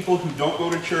polled people who don't go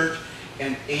to church,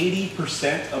 and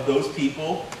 80% of those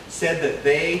people said that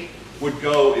they would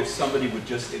go if somebody would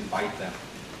just invite them.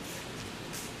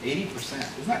 80%.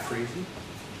 Isn't that crazy?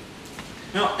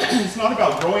 Now, it's not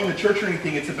about growing the church or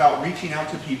anything. It's about reaching out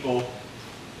to people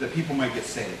that people might get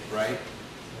saved, right?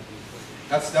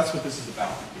 That's what this is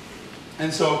about.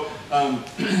 And so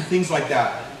things like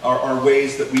that are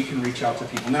ways that we can reach out to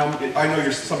people. Now, I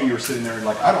know some of you are sitting there and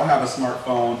like, I don't have a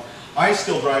smartphone. I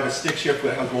still drive a stick shift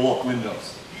that has roll-up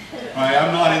windows. Right?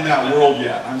 I'm not in that world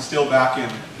yet. I'm still back in,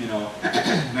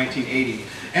 1980.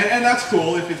 And that's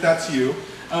cool if that's you.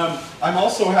 I'm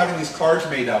also having these cards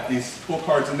made up, these cool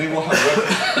cards, and they will have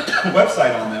a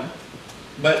website on them.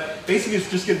 But basically it's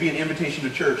just going to be an invitation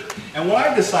to church. And what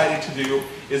I've decided to do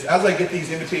is, as I get these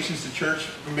invitations to church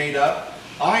made up,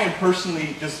 I am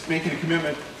personally just making a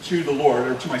commitment to the Lord,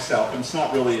 or to myself, and it's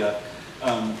not really a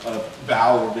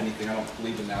vow or anything, I don't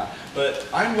believe in that, but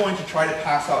I'm going to try to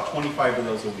pass out 25 of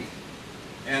those a week.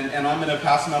 And I'm going to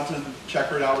pass them out to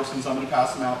Checker at Albertsons. I'm going to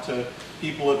pass them out to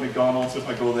people at McDonald's if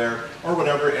I go there or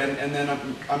whatever. And then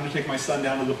I'm going to take my son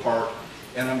down to the park,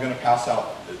 and I'm going to pass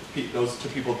out those to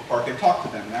people at the park and talk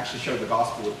to them and actually share the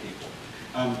gospel with people.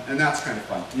 And that's kind of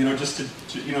fun, just to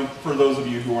for those of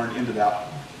you who aren't into that.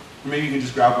 Or maybe you can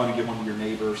just grab one and give one to your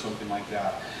neighbor or something like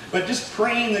that. But just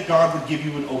praying that God would give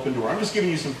you an open door. I'm just giving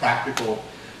you some practical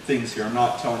things here. I'm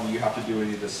not telling you have to do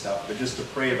any of this stuff, but just to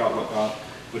pray about what God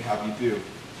would have you do.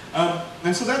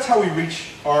 And so that's how we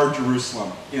reach our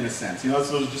Jerusalem, in a sense.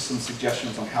 Those are just some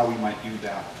suggestions on how we might do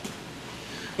that.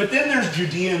 But then there's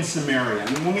Judea and Samaria.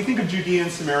 And when we think of Judea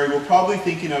and Samaria, we're probably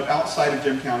thinking of outside of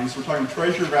Jim County. So we're talking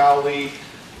Treasure Valley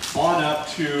on up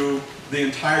to the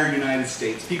entire United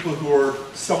States. People who are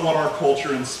somewhat our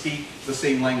culture and speak the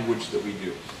same language that we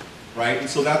do. Right? And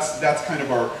so that's kind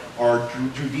of our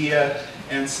Judea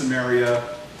and Samaria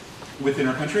within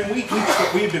our country. And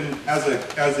we've been, as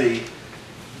a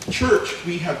church,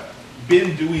 we have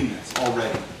been doing this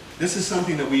already. This is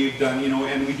something that we've done,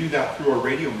 and we do that through our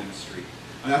radio ministry.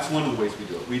 And that's one of the ways we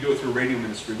do it. We do it through radio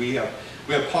ministry. We have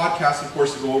podcasts, of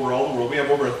course, that go over all the world. We have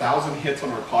over 1,000 hits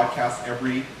on our podcast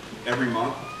every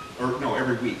month, or no,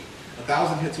 every week.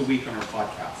 1,000 hits a week on our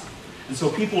podcast. And so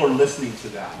people are listening to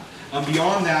that.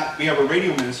 Beyond that, we have a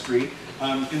radio ministry.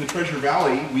 In the Treasure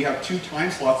Valley, we have 2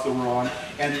 time slots that we're on,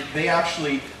 and they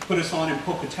actually put us on in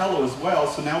Pocatello as well.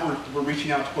 So now we're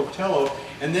reaching out to Pocatello.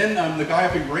 And then the guy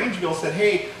up in Grangeville said,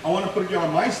 hey, I want to put you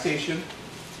on my station,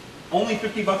 only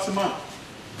 $50 a month.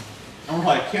 And we're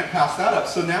like, can't pass that up.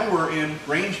 So now we're in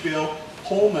Grangeville,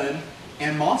 Pullman,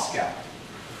 and Moscow.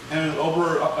 And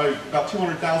over about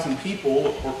 200,000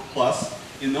 people or plus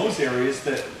in those areas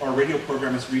that our radio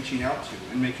program is reaching out to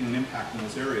and making an impact in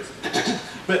those areas.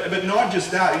 But not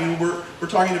just that, we're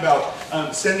talking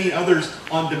about sending others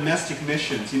on domestic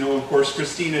missions. Of course,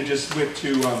 Christina just went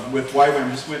to, with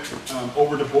YWAM, just went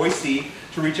over to Boise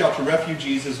to reach out to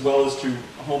refugees as well as to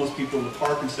homeless people in the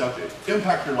park and stuff. It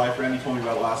impacted her life. Randy told me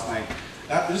about it last night.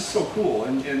 This is so cool.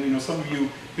 And some of you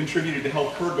contributed to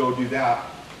help her go do that.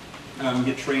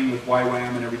 Get trained with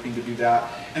YWAM and everything to do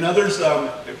that. And others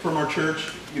from our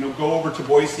church, go over to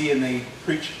Boise and they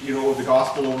preach, the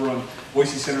gospel over on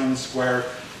Boise Center on the Square.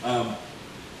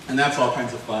 And that's all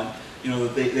kinds of fun,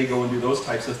 that they go and do those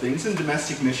types of things. And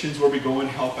domestic missions where we go and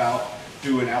help out,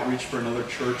 do an outreach for another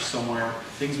church somewhere,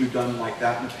 things we've done like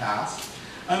that in the past.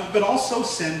 But also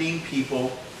sending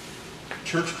people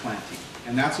church planting.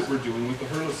 And that's what we're doing with the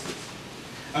Hurleses.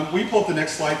 Will you pull up the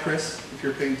next slide, Chris, if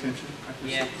you're paying attention?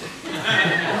 Yeah.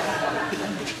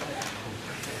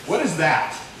 What is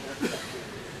that?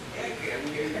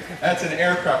 That's an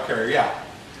aircraft carrier,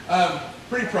 yeah.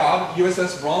 Pretty proud,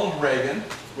 USS Ronald Reagan,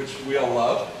 which we all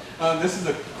love. This is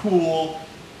a cool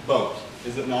boat,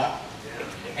 is it not?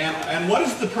 And what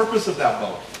is the purpose of that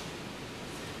boat?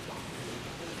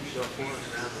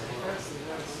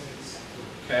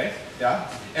 Okay,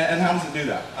 yeah. And how does it do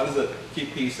that? How does it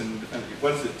keep peace and defend?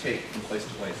 What does it take from place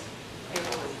to place?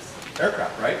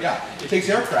 Aircraft, right? Yeah. It takes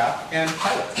aircraft and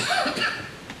pilots.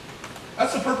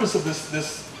 That's the purpose of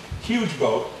this huge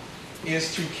boat,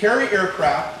 is to carry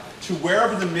aircraft to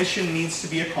wherever the mission needs to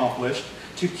be accomplished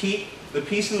to keep the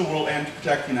peace in the world and to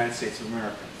protect the United States of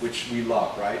America, which we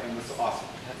love, right? And that's awesome.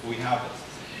 We have this.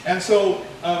 And so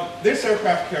this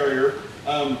aircraft carrier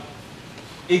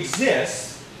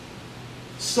exists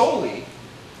solely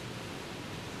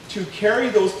to carry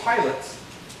those pilots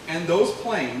and those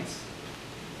planes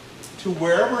to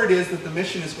wherever it is that the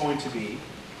mission is going to be,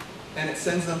 and it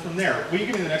sends them from there. Will you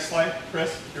give me the next slide,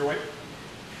 Chris? Your way.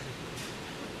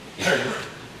 There it is.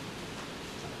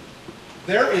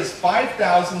 There is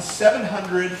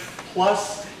 5,700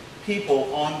 plus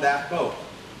people on that boat.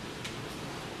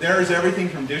 There is everything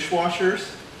from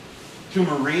dishwashers to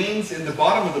Marines in the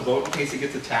bottom of the boat in case it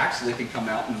gets attacked so they can come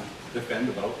out and defend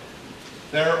the boat.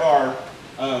 There are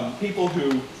people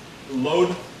who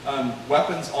load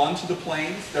weapons onto the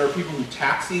planes. There are people who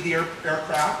taxi the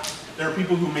aircraft. There are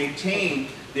people who maintain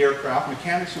the aircraft,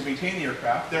 mechanics who maintain the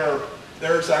aircraft.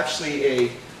 There's actually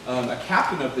a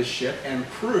captain of the ship and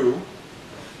crew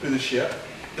to the ship.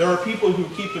 There are people who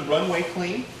keep the runway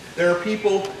clean. There are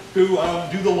people who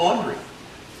do the laundry.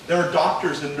 There are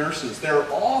doctors and nurses. There are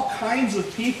all kinds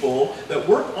of people that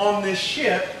work on this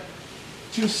ship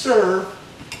to serve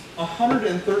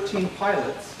 113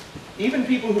 pilots, even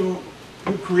people who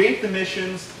create the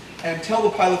missions and tell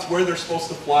the pilots where they're supposed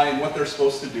to fly and what they're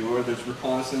supposed to do, or there's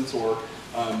reconnaissance or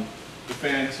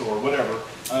defense or whatever.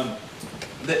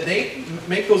 That they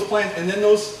make those plans, and then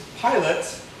those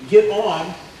pilots get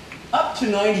on up to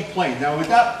 90 planes. Now,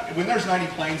 when there's 90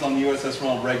 planes on the USS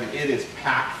Ronald Reagan, it is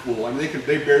packed full. I mean,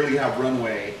 they barely have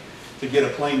runway to get a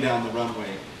plane down the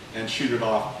runway and shoot it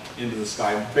off into the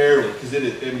sky, barely, because it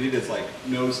is like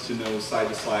nose to nose, side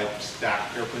to side,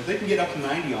 stacked airplanes. They can get up to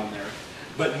 90 on there,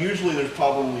 but usually there's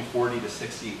probably only 40 to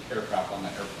 60 aircraft on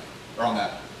that airplane, or on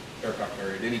that aircraft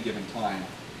carrier at any given time.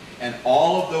 And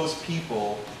all of those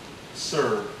people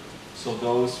serve so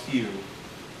those few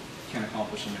can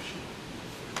accomplish a mission.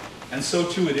 And so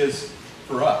too it is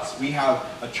for us. We have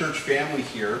a church family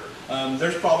here.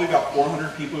 There's probably about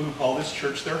 400 people who call this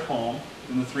church their home.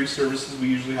 In the 3 services, we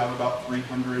usually have about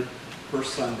 300 per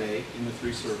Sunday in the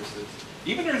 3 services.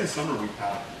 Even during the summer, we've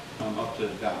had up to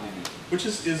that many, which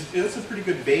is a pretty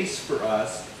good base for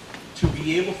us to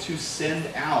be able to send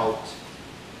out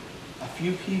a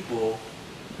few people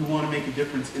who want to make a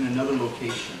difference in another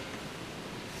location.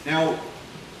 Now,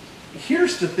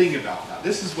 here's the thing about that.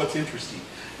 This is what's interesting.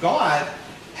 God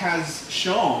has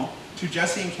shown to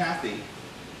Jesse and Kathy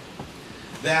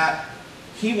that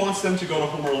He wants them to go to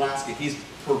Homer, Alaska. He's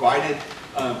provided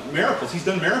miracles. He's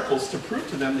done miracles to prove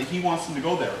to them that He wants them to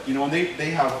go there. You know, and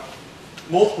they have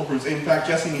multiple proofs. In fact,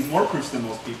 Jesse needs more proofs than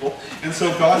most people. And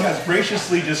so God has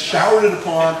graciously just showered it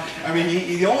upon. I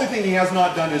mean, the only thing He has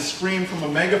not done is scream from a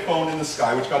megaphone in the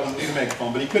sky, which God doesn't need a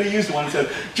megaphone, but He could have used one and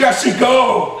said, "Jesse,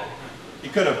 go!" He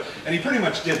could have. And He pretty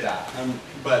much did that,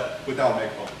 but without a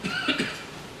megaphone.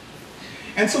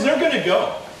 And so they're going to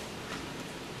go.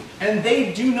 And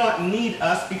they do not need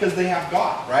us because they have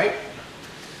God, right?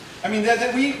 I mean,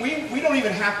 we don't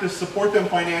even have to support them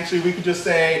financially. We could just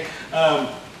say,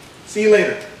 see you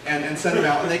later, and send them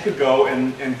out, and they could go,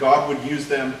 and God would use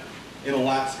them in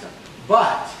Alaska.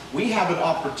 But we have an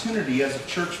opportunity as a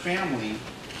church family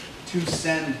to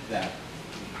send them,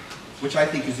 which I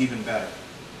think is even better.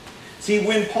 See,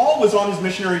 when Paul was on his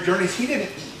missionary journeys, he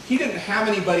didn't have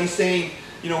anybody saying,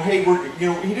 you know, hey,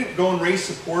 he didn't go and raise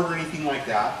support or anything like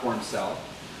that for himself.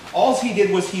 All he did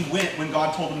was he went when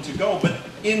God told him to go. But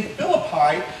in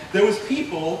Philippi, there was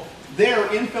people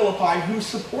there in Philippi who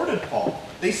supported Paul.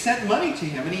 They sent money to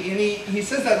him. And he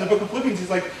says that in the book of Philippians. He's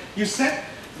like, you sent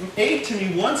aid to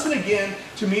me once and again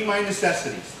to meet my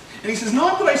necessities. And he says,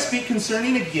 not that I speak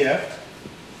concerning a gift,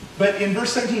 but in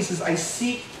verse 17 he says, I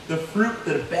seek the fruit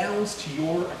that abounds to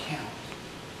your account.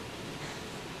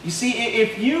 You see,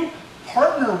 if you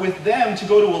partner with them to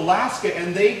go to Alaska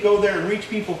and they go there and reach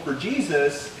people for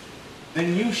Jesus,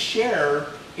 then you share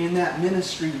in that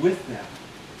ministry with them.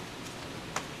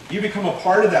 You become a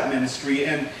part of that ministry,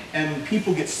 and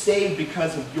people get saved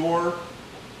because of your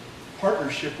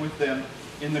partnership with them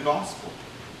in the gospel.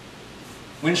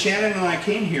 When Shannon and I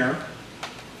came here,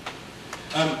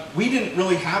 we didn't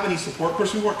really have any support. Of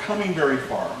course, we weren't coming very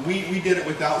far. We did it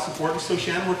without support. So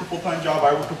Shannon worked a full-time job,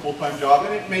 I worked a full-time job,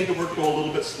 and it made the work go a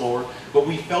little bit slower. But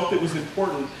we felt it was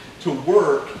important to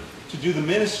work, to do the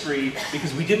ministry,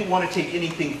 because we didn't want to take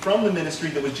anything from the ministry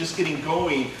that was just getting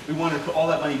going. We wanted to put all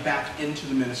that money back into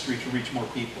the ministry to reach more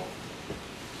people.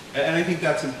 And I think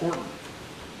that's important.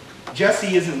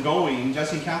 Jesse isn't going,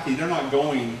 Jesse and Kathy, they're not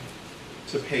going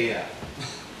to Payette.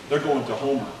 They're going to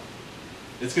Homer.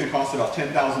 It's going to cost about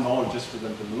 $10,000 just for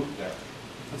them to move there.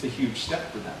 That's a huge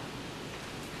step for them.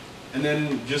 And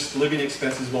then just living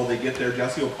expenses while they get there.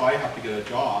 Jesse will probably have to get a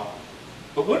job.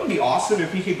 But wouldn't it be awesome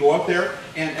if he could go up there,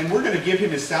 and we're going to give him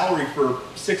his salary for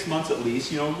 6 months at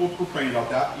least. You know, we're praying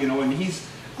about that. You know, and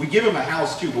we give him a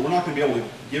house too, but we're not going to be able to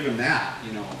give him that.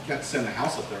 You know, can't send the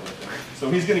house up there with him.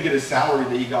 So he's going to get his salary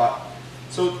that he got.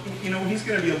 So, you know, he's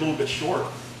going to be a little bit short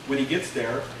when he gets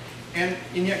there. And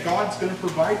yet God's going to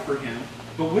provide for him.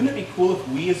 But wouldn't it be cool if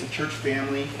we as a church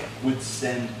family would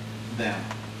send them?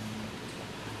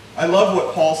 I love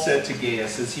what Paul said to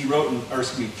Gaius as he wrote,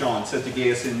 John said to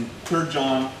Gaius in 3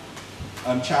 John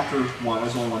chapter 1,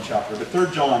 there's only one chapter, but 3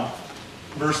 John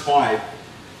verse 5,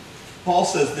 Paul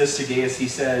says this to Gaius, he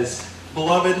says,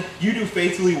 Beloved, you do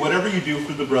faithfully whatever you do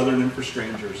for the brethren and for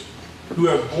strangers, who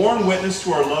have borne witness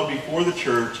to our love before the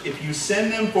church. If you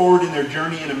send them forward in their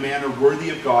journey in a manner worthy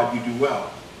of God, you do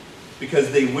well.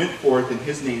 Because they went forth in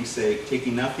His name's sake,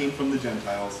 taking nothing from the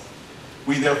Gentiles.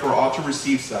 We therefore ought to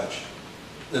receive such,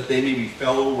 that they may be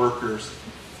fellow workers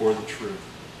for the truth.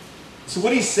 So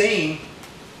what he's saying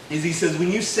is, he says,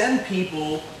 when you send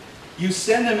people, you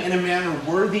send them in a manner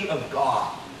worthy of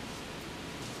God.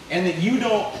 And that you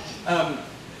don't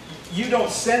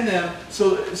send them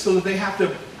so that they have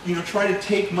to, you know, try to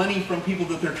take money from people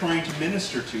that they're trying to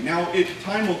minister to. Now,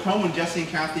 time will come when Jesse and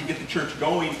Kathy get the church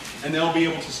going, and they'll be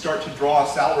able to start to draw a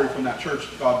salary from that church,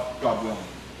 God willing.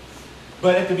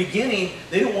 But at the beginning,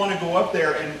 they don't want to go up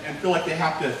there and feel like they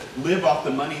have to live off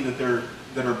the money that are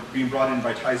being brought in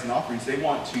by tithes and offerings. They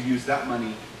want to use that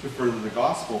money to further the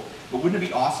gospel. But wouldn't it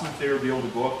be awesome if they were able to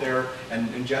go up there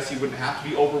and Jesse wouldn't have to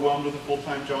be overwhelmed with a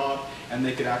full-time job, and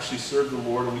they could actually serve the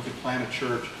Lord, and we could plant a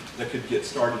church that could get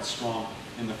started strong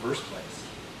in the first place.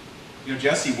 You know,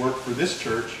 Jesse worked for this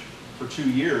church for 2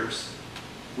 years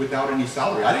without any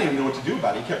salary. I didn't even know what to do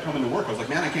about it. He kept coming to work. I was like,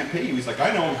 man, I can't pay you. He's like,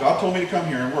 I know. God told me to come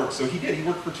here and work. So he did. He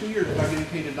worked for 2 years without getting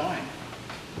paid a dime.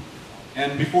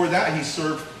 And before that, he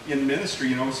served in ministry.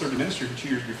 You know, he served in ministry for 2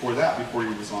 years before that, before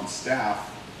he was on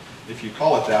staff, if you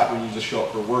call it that, when you just show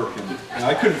up for work. And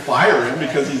I couldn't fire him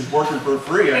because he's working for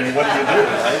free. I mean, what do you do,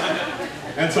 right?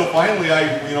 And so finally,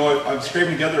 I'm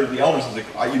scraping together the elders. I was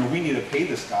like, we need to pay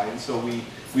this guy. And so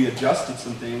we adjusted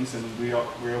some things, and we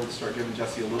were able to start giving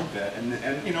Jesse a little bit.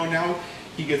 And now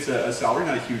he gets a salary,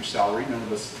 not a huge salary. None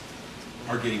of us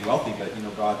are getting wealthy, but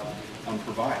God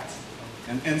provides.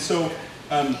 And so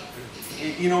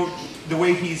the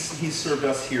way he's served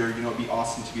us here, it'd be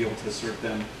awesome to be able to serve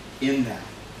them in that.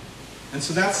 And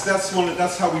so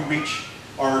that's how we reach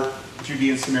our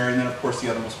Judea and Samaria, and then of course the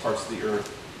othermost parts of the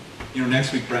earth.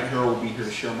 Next week Brent Harrell will be here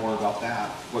to share more about that,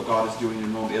 what God is doing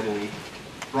in Rome, Italy.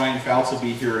 Brian Fouts will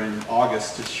be here in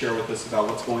August to share with us about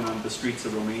what's going on in the streets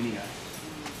of Romania.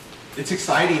 It's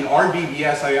exciting.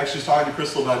 RVBS, I actually was talking to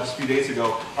Crystal about it just a few days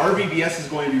ago. RVBS is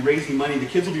going to be raising money. The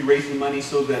kids will be raising money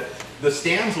so that the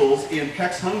Stanzels in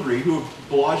Pex, Hungary, who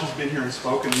Balaj has been here and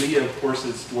spoken. Leah, of course,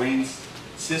 is Dwayne's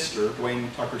sister,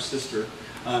 Dwayne Tucker's sister,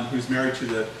 who's married to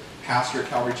the pastor at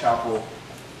Calvary Chapel,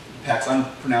 Pex. I'm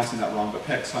pronouncing that wrong, but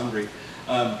Pex, Hungary.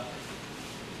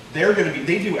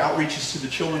 They do outreaches to the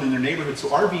children in their neighborhood,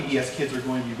 so our VBS kids are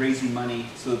going to be raising money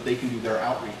so that they can do their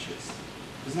outreaches.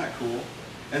 Isn't that cool?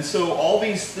 And so all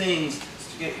these things,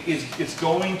 it's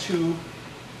going to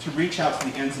reach out to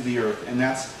the ends of the earth, and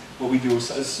that's what we do.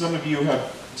 Some of you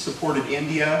have supported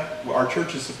India. Our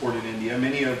church has supported India.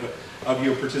 Many of you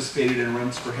have participated in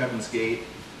Runs for Heaven's Gate,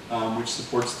 which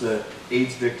supports the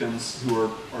AIDS victims who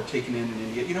are taken in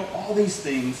India. All these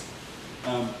things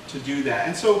to do that.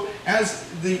 And so as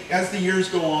the years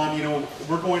go on,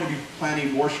 we're going to be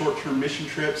planning more short-term mission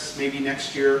trips. Maybe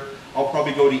next year I'll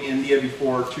probably go to India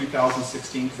before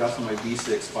 2016 because that's when my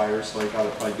visa expires, so I got to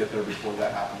probably get there before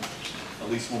that happens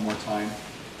at least one more time.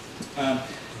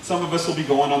 Some of us will be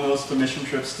going on those mission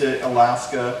trips to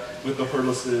Alaska with the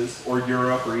Hurleses, or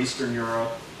Europe, or Eastern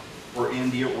Europe, or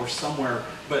India, or somewhere.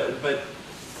 But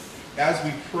as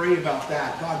we pray about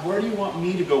that, God, where do you want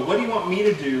me to go? What do you want me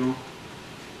to do?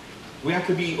 We have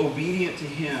to be obedient to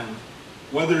Him,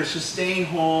 whether it's just staying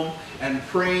home and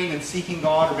praying and seeking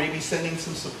God, or maybe sending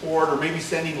some support, or maybe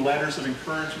sending letters of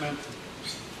encouragement.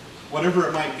 Whatever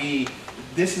it might be,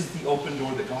 this is the open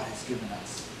door that God has given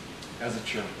us as a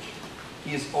church.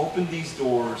 He has opened these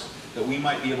doors that we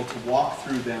might be able to walk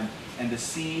through them and to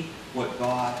see what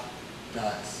God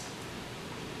does.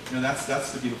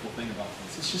 That's the beautiful thing about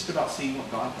this. It's just about seeing what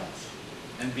God does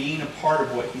and being a part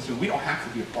of what He's doing. We don't have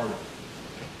to be a part of it.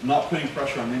 I'm not putting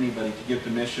pressure on anybody to give to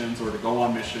missions or to go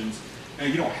on missions.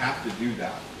 You don't have to do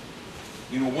that.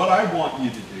 What I want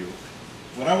you to do,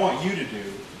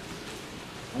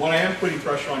 what I am putting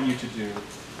pressure on you to do,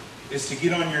 is to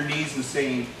get on your knees and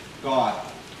saying, God,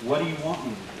 what do you want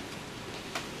me to do?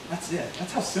 That's it.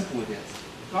 That's how simple it is.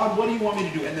 God, what do you want me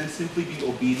to do? And then simply be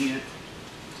obedient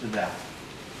to that.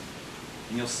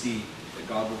 And you'll see that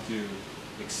God will do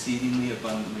exceedingly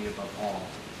abundantly above all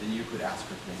than you could ask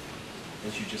or think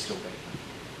as you just obey Him.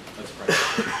 Let's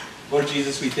pray. Lord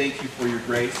Jesus, we thank You for Your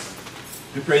grace.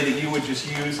 We pray that You would just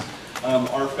use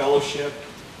our fellowship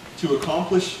to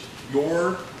accomplish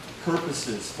Your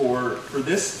purposes for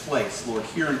this place, Lord,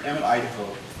 here in Emmett, Idaho,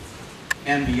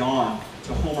 and beyond,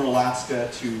 to Homer, Alaska,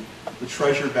 to the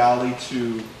Treasure Valley,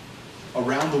 to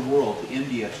around the world, to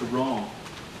India, to Rome,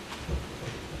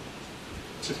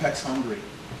 to Pex, Hungary,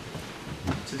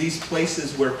 to these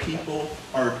places where people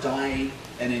are dying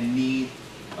and in need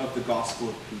of the gospel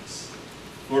of peace.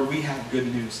 Lord, we have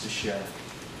good news to share.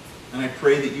 And I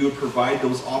pray that You would provide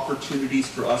those opportunities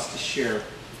for us to share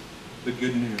the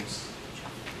good news.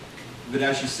 But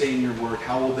as You say in Your word,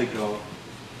 how will they go?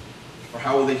 Or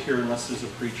how will they hear unless there's a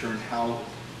preacher? And how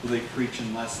will they preach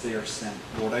unless they are sent?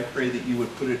 Lord, I pray that You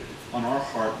would put it on our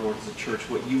heart, Lord, as a church,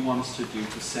 what You want us to do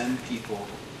to send people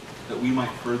that we might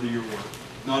further Your work.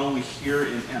 Not only here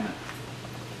in Emmett,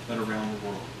 but around the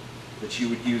world. That You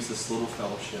would use this little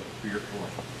fellowship for Your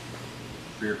glory,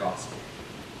 for Your gospel.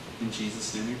 In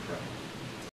Jesus' name we pray.